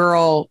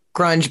all-girl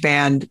grunge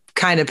band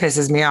kind of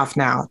pisses me off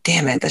now.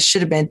 Damn it, that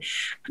should have been.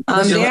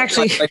 They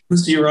actually like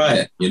Pussy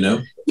Riot, you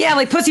know? Yeah,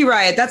 like Pussy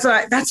Riot. That's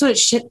what it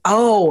should.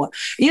 Oh,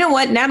 you know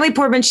what? Natalie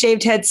Portman's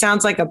Shaved Head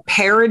sounds like a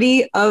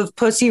parody of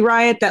Pussy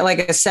Riot that like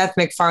a Seth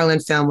MacFarlane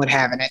film would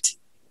have in it.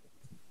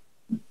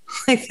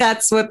 Like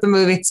that's what the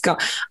movie's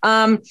called.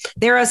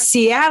 They're a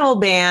Seattle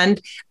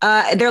band.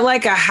 They're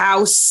like a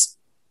house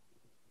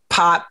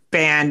pop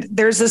band.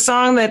 There's a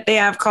song that they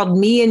have called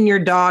Me and Your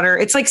Daughter.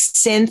 It's like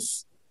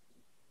synth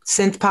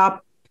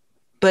pop,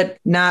 but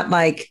not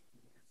like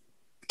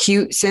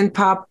cute synth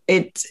pop.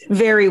 It's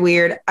very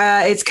weird.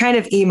 It's kind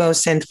of emo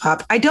synth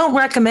pop. I don't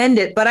recommend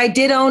it, but I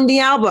did own the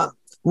album.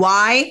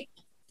 Why?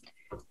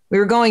 We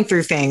were going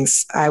through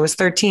things. I was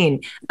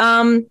 13.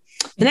 The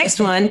next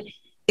one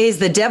is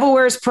The Devil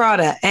Wears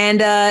Prada.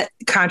 And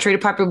contrary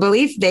to popular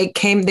belief,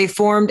 they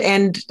formed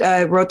and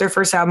wrote their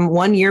first album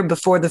 1 year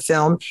before the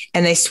film.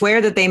 And they swear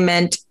that they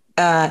meant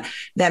that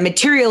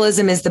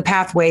materialism is the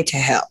pathway to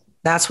hell.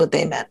 That's what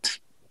they meant.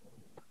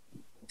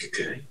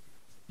 Okay.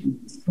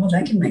 Well,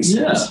 that can make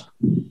sense.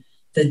 Yeah.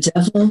 The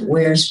Devil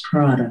Wears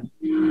Prada.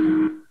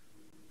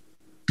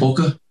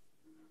 Polka?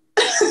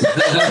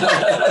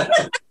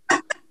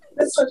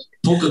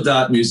 Polka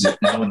dot music.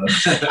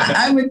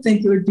 I would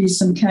think it would be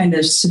some kind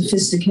of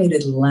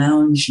sophisticated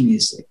lounge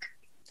music.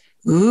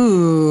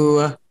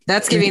 Ooh,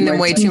 that's giving them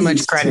way too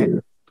much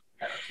credit.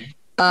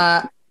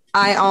 I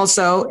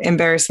also,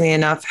 embarrassingly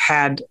enough,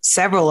 had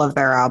several of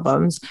their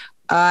albums.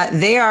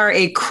 They are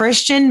a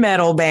Christian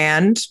metal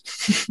band.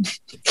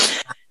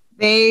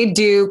 They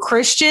do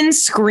Christian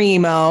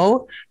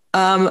screamo.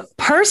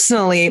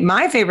 Personally,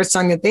 my favorite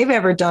song that they've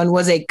ever done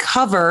was a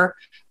cover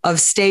of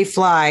Stay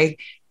Fly,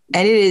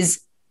 and it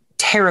is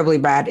terribly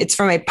bad. It's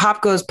from a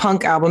Pop Goes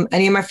Punk album.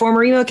 Any of my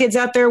former emo kids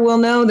out there will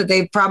know that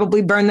they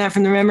probably burned that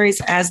from their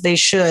memories, as they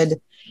should.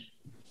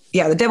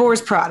 Yeah, The Devil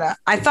Wears Prada.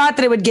 I thought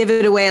that it would give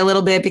it away a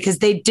little bit because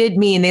they did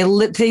mean,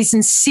 they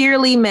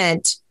sincerely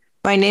meant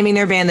by naming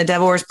their band The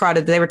Devil Wears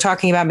Prada that they were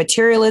talking about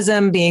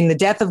materialism being the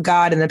death of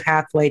God and the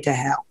pathway to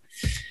hell.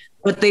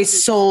 But they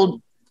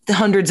sold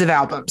hundreds of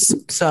albums.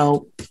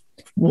 So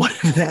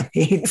whatever that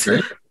means.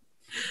 Right.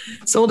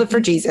 Sold it for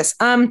Jesus.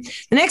 The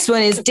next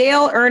one is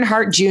Dale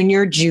Earnhardt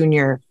Jr.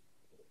 Jr.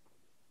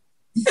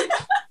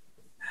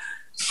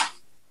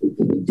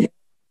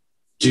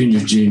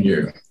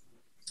 Jr.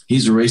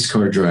 He's a race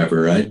car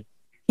driver, right?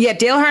 Yeah,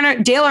 Dale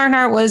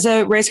Earnhardt was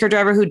a race car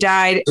driver who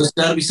died. There's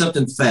got to be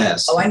something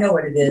fast. Oh, I know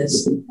what it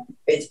is.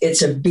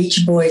 It's a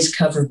Beach Boys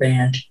cover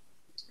band.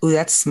 Ooh,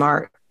 that's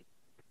smart.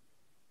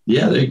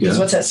 Yeah, there you go.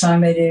 What's that song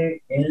they do?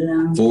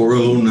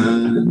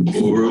 409,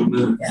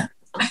 409. Yeah.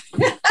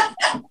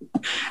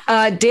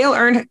 Dale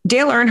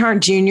Earnhardt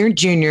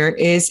Jr.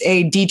 is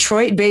a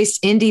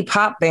Detroit-based indie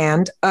pop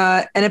band,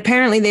 and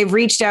apparently they've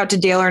reached out to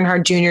Dale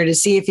Earnhardt Jr. to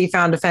see if he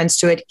found offense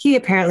to it. He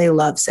apparently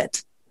loves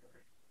it.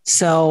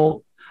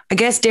 So I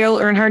guess Dale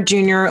Earnhardt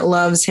Jr.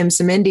 loves him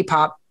some indie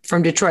pop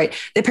from Detroit.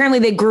 Apparently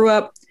they grew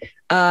up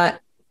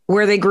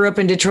where they grew up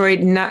in Detroit.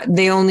 Not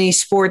the only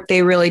sport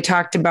they really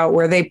talked about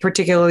where they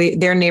particularly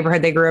their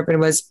neighborhood they grew up in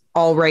was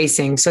all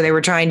racing. So they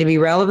were trying to be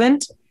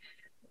relevant.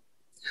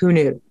 Who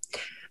knew?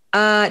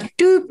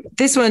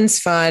 This one's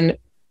fun.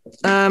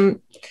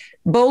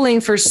 Bowling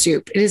for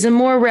Soup. It is a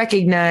more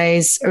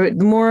recognized,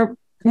 more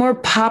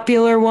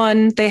popular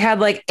one. They had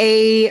like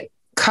a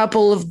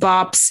couple of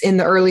bops in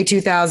the early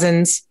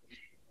 2000s.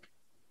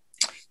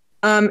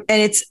 And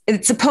it's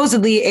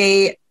supposedly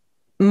a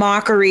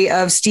mockery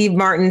of Steve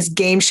Martin's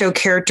game show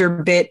character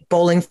bit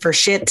Bowling for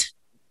Shit.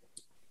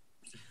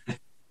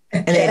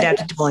 And they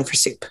adapted to Bowling for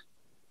Soup.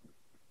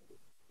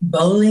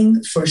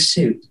 Bowling for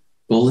Soup.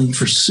 Bowling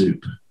for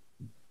Soup.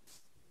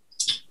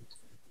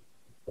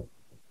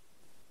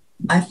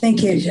 I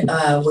think it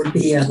would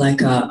be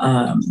like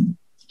a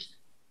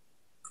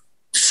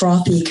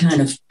frothy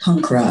kind of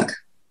punk rock.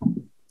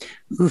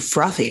 Ooh,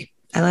 frothy.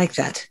 I like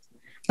that.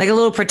 Like a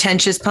little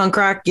pretentious punk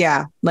rock.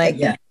 Yeah. Like,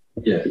 yeah.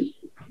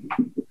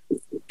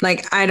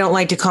 Like, I don't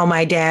like to call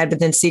my dad, but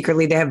then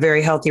secretly they have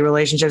very healthy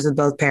relationships with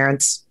both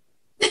parents.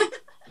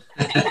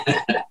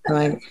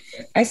 Like,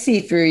 I see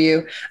through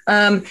you.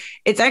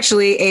 It's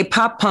actually a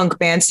pop punk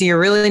band, so you're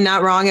really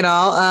not wrong at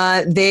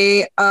all.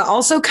 They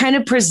also kind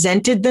of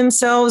presented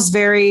themselves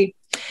very,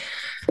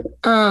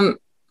 like,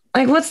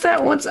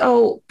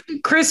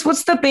 Chris,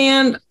 what's the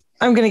band?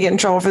 I'm going to get in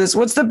trouble for this.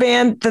 What's the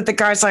band that the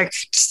guy's like,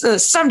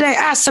 someday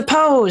I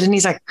suppose, and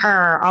he's like,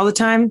 all the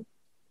time?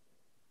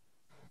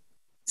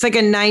 It's like a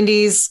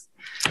 90s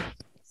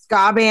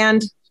ska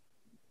band.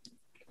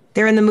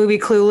 They're in the movie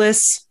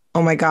Clueless.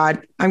 Oh my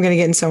God, I'm going to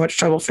get in so much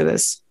trouble for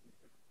this.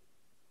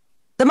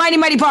 The Mighty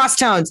Mighty Boss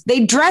Tones.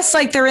 They dress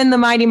like they're in the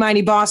Mighty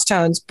Mighty Boss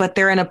Tones, but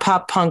they're in a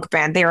pop punk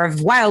band. They are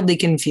wildly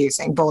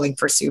confusing. Bowling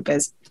for Soup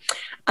is.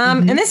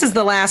 And this is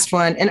the last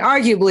one, and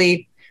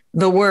arguably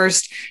the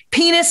worst.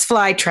 Penis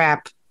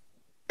Flytrap.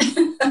 That's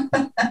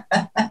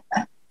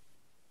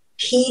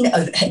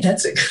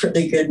a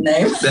really good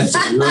name. That's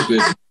a real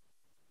good.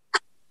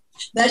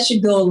 That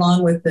should go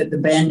along with the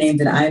band name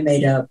that I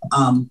made up.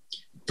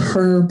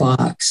 Per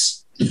Box.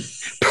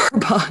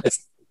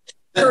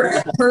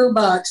 Per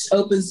Box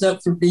opens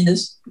up for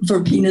Penis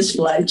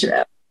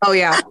Flytrap. Oh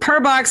yeah,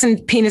 Per Box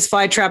and Penis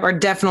Flytrap are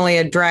definitely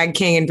a drag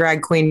king and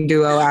drag queen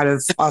duo out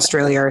of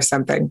Australia or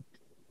something.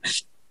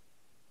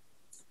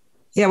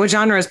 Yeah, what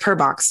genre is Per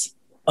Box?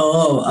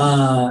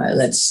 Oh,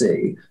 let's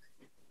see.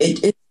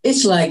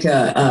 It's like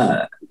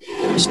a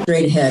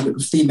straight ahead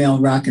female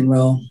rock and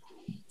roll,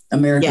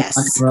 American rock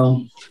and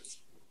roll,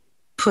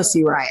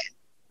 Pussy Riot.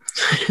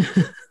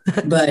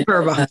 But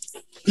Per Box.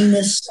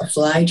 Penis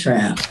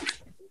Flytrap.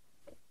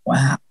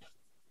 Wow.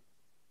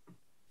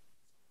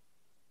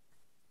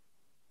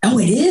 Oh,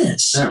 it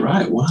is. Is that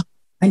right? Wow.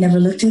 I never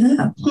looked it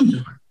up.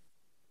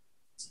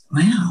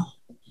 Wow.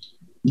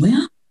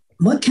 Well,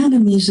 what kind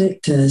of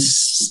music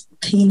does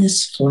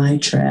Penis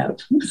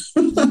Flytrap?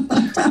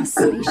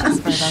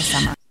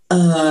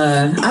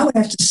 I would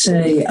have to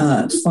say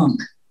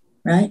funk,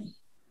 right?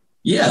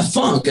 Yeah,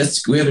 funk.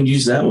 We haven't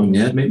used that one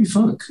yet. Maybe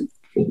funk.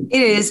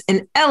 It is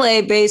an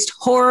LA-based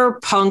horror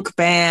punk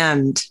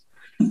band.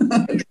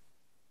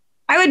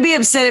 I would be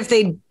upset if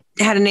they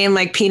had a name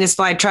like Penis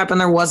Flytrap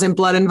and there wasn't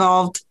blood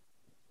involved.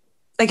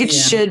 Like it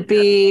should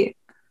be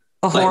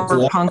a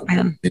horror punk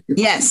band.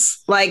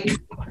 Yes. Like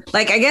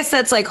I guess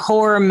that's like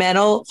horror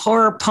metal,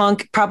 horror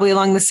punk, probably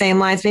along the same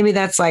lines. Maybe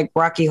that's like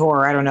Rocky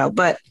Horror. I don't know.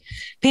 But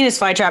Penis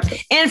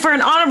Flytrap. And for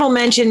an honorable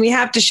mention, we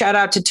have to shout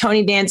out to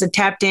Tony Danza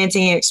Tap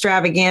Dancing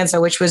Extravaganza,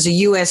 which was a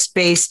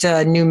US-based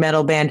new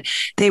metal band.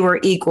 They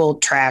were equal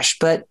trash.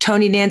 But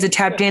Tony Danza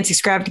Tap Dance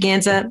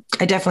Extravaganza,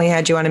 I definitely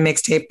had you on a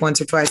mixtape once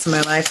or twice in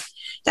my life.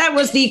 That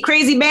was the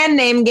crazy band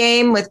name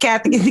game with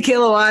Kathy and the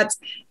Kilowatts.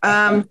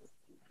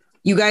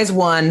 You guys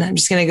won. I'm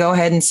just going to go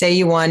ahead and say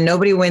you won.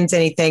 Nobody wins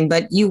anything,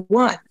 but you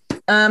won.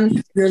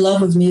 Your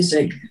love of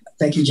music,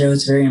 Becky Jo,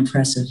 is very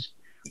impressive.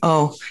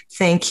 Oh,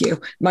 thank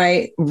you.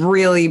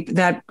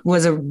 That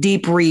was a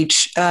deep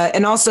reach.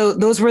 And also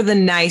those were the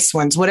nice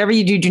ones. Whatever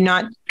you do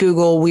not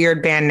Google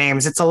weird band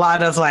names. It's a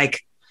lot of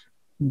like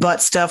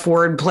butt stuff,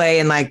 wordplay,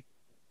 and like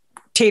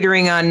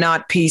teetering on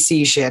not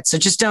PC shit. So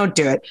just don't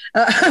do it.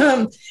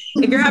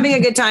 If you're having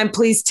a good time,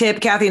 please tip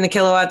Kathy and the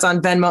Kilowatts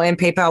on Venmo and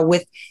PayPal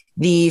with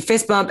the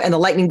fist bump and the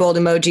lightning bolt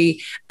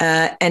emoji.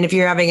 And if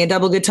you're having a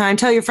double good time,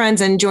 tell your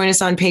friends and join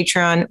us on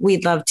Patreon.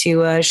 We'd love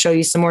to show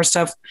you some more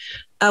stuff.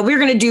 We're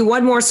going to do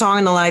one more song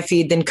in the live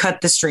feed, then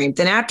cut the stream.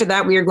 Then after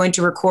that, we are going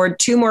to record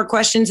 2 more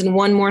questions and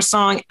 1 more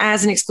song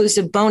as an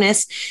exclusive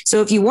bonus.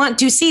 So if you want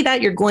to see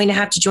that, you're going to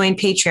have to join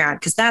Patreon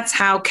because that's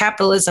how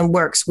capitalism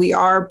works. We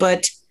are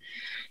but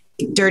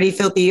dirty,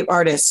 filthy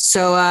artists.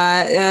 So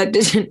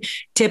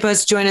tip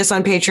us, join us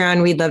on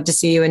Patreon. We'd love to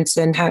see you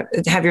and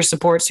have your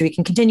support so we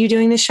can continue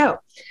doing this show.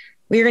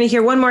 We're going to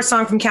hear one more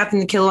song from Kathy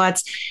and the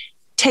Kilowatts.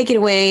 Take it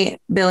away,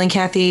 Bill and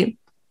Kathy.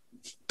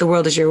 The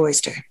world is your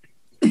oyster.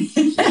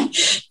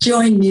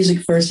 Join Music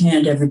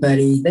Firsthand,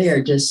 everybody. They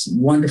are just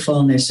wonderful,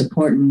 and they're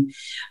supporting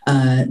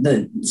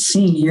the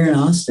scene here in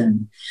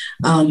Austin.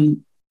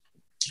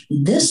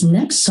 This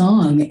next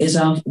song is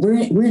off.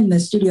 We're in the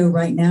studio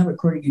right now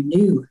recording a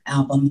new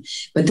album,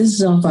 but this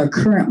is off our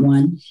current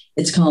one.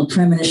 It's called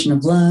Premonition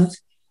of Love,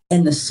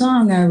 and the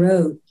song I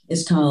wrote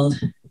is called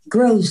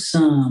Grow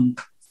Some.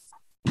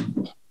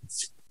 You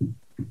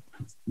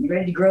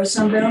ready to grow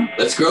some, Bill?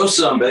 Let's grow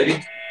some,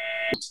 baby.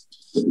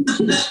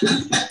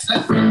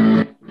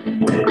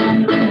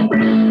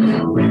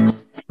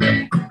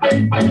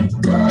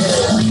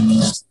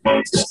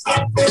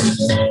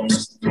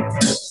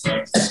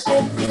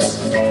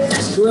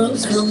 Grow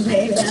some,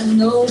 baby, I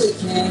know we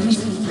can.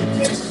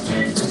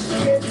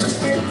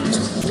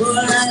 Grow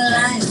like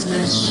lights,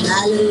 like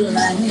shining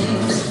light.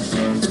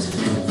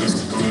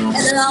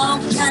 And then all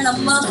kind of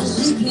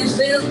muscles you can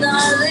build,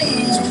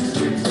 darling.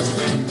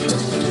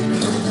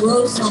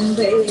 Grow some,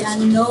 baby, I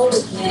know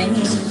we can.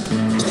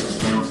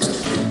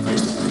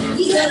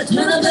 You gotta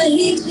turn up the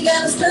heat, you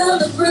gotta stir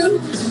the brew.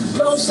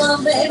 Grow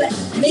some, baby,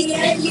 me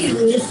and you,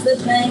 it's the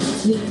thing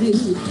to do.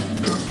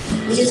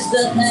 It's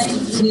the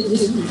thing to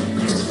do.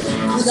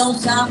 We don't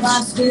stop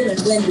our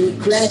spirit when we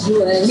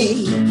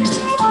graduate.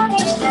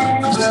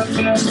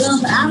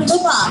 Jump out of the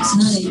box,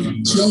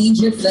 honey,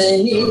 change your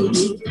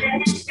fate.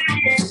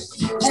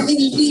 And we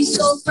can be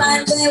so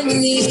fine when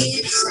we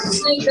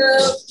sing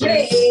a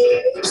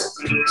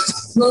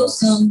praise. Grow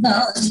some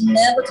love,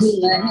 never too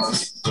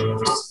late.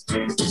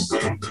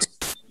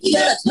 You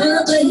gotta turn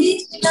up the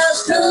heat, you gotta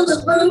stir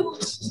the brew.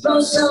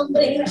 Grow some,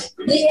 baby,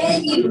 me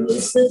and you,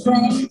 it's the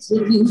thing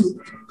to do.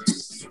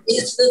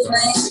 It's the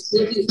thing to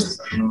do.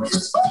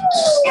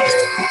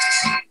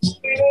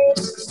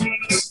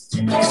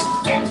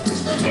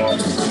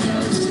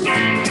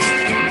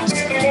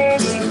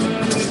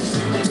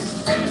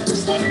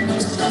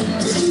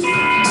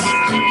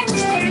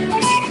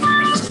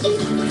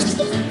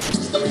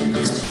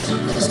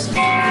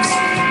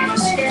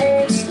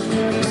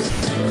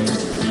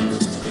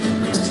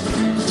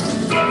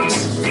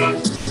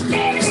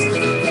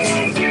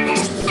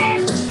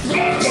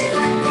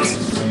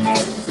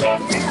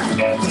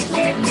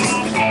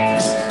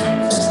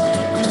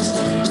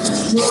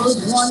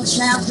 Close one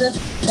chapter,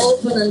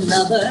 open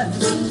another.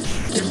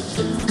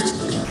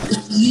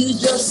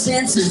 Use your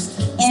senses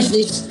and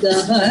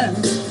discover.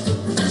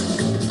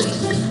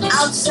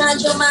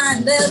 Outside your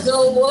mind, there's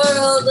a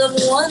world of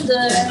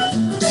wonder.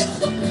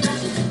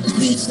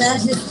 You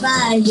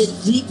satisfy your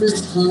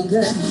deepest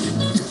hunger.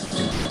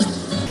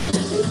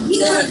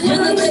 You gotta turn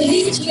up the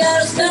heat, you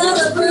gotta stir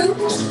the brew.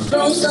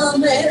 Grow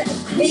some, baby,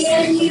 me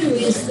and you,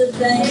 it's the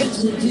thing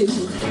to do.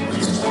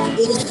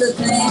 It's the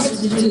thing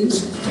to do.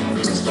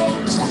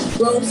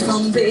 Grow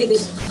some, baby,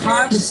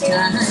 harvest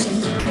time.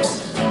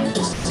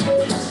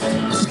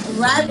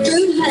 Ripe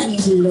fruit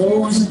hanging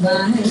low on the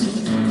vine.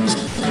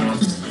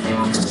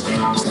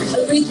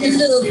 Reach a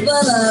little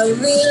further,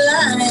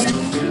 realign.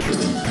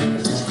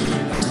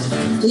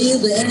 Feel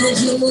the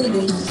energy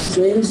moving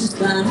straight up the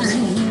spine.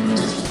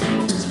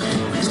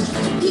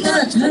 You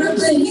gotta turn up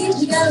the heat,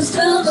 you gotta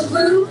stir the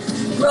brew.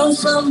 Grow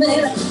some,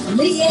 baby,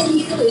 me and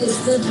you, it's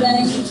the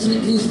thing to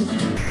do.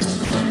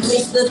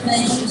 It's the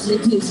thing to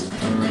do.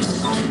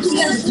 You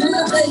gotta turn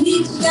up the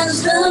heat, you gotta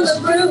stir the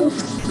brew.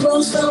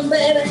 Grow some,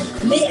 baby,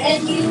 me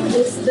and you,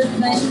 it's the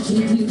thing to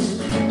do.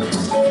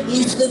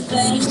 It's the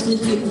thing to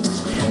do.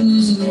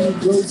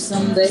 Grow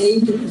some,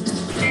 baby,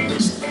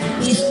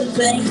 it's the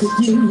thing to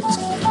do.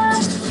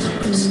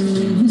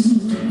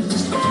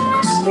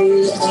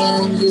 Me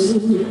and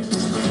you,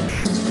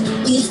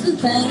 it's the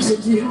thing to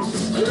do.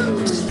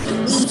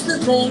 It's the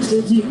thing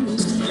to do.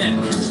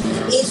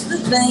 It's the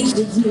thing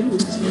to do.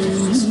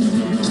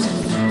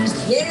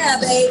 Yeah,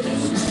 baby.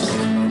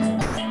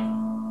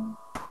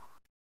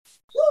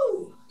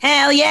 Woo.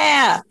 Hell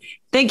yeah.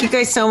 Thank you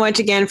guys so much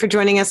again for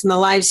joining us in the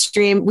live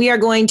stream. We are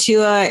going to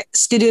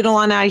skedoodle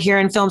on out of here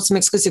and film some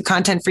exclusive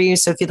content for you.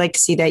 So if you'd like to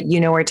see that, you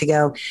know where to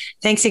go.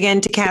 Thanks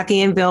again to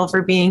Kathy and Bill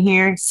for being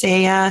here.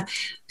 Say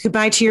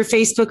goodbye to your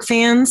Facebook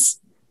fans.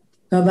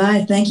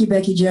 Bye-bye. Thank you,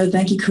 Becky Joe.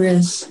 Thank you,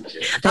 Chris.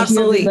 Thank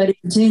Absolutely. you, everybody,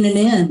 for tuning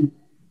in.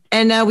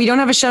 And we don't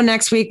have a show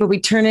next week, but we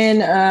turn in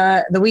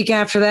the week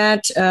after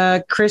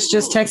that. Chris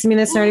just texted me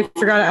this and I already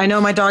forgot it. I know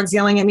my dog's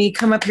yelling at me.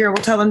 Come up here.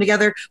 We'll tell them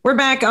together. We're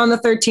back on the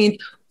 13th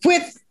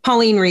with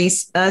Pauline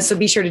Reese. So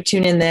be sure to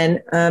tune in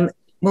then.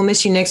 We'll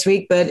miss you next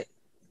week, but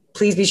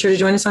please be sure to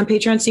join us on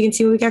Patreon so you can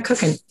see what we got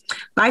cooking.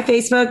 Bye,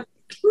 Facebook.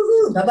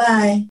 Woo-hoo.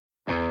 Bye-bye.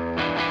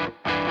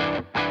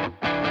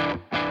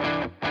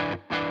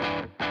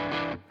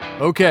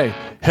 Okay,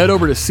 head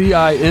over to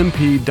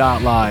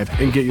CIMP.live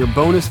and get your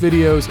bonus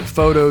videos,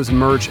 photos,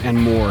 merch, and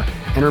more.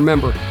 And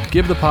remember,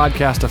 give the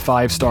podcast a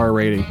 5-star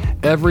rating.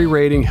 Every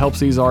rating helps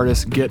these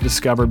artists get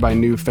discovered by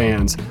new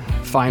fans.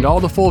 Find all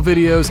the full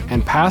videos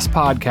and past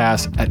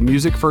podcasts at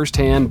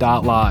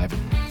musicfirsthand.live.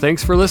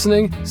 Thanks for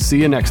listening.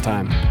 See you next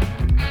time.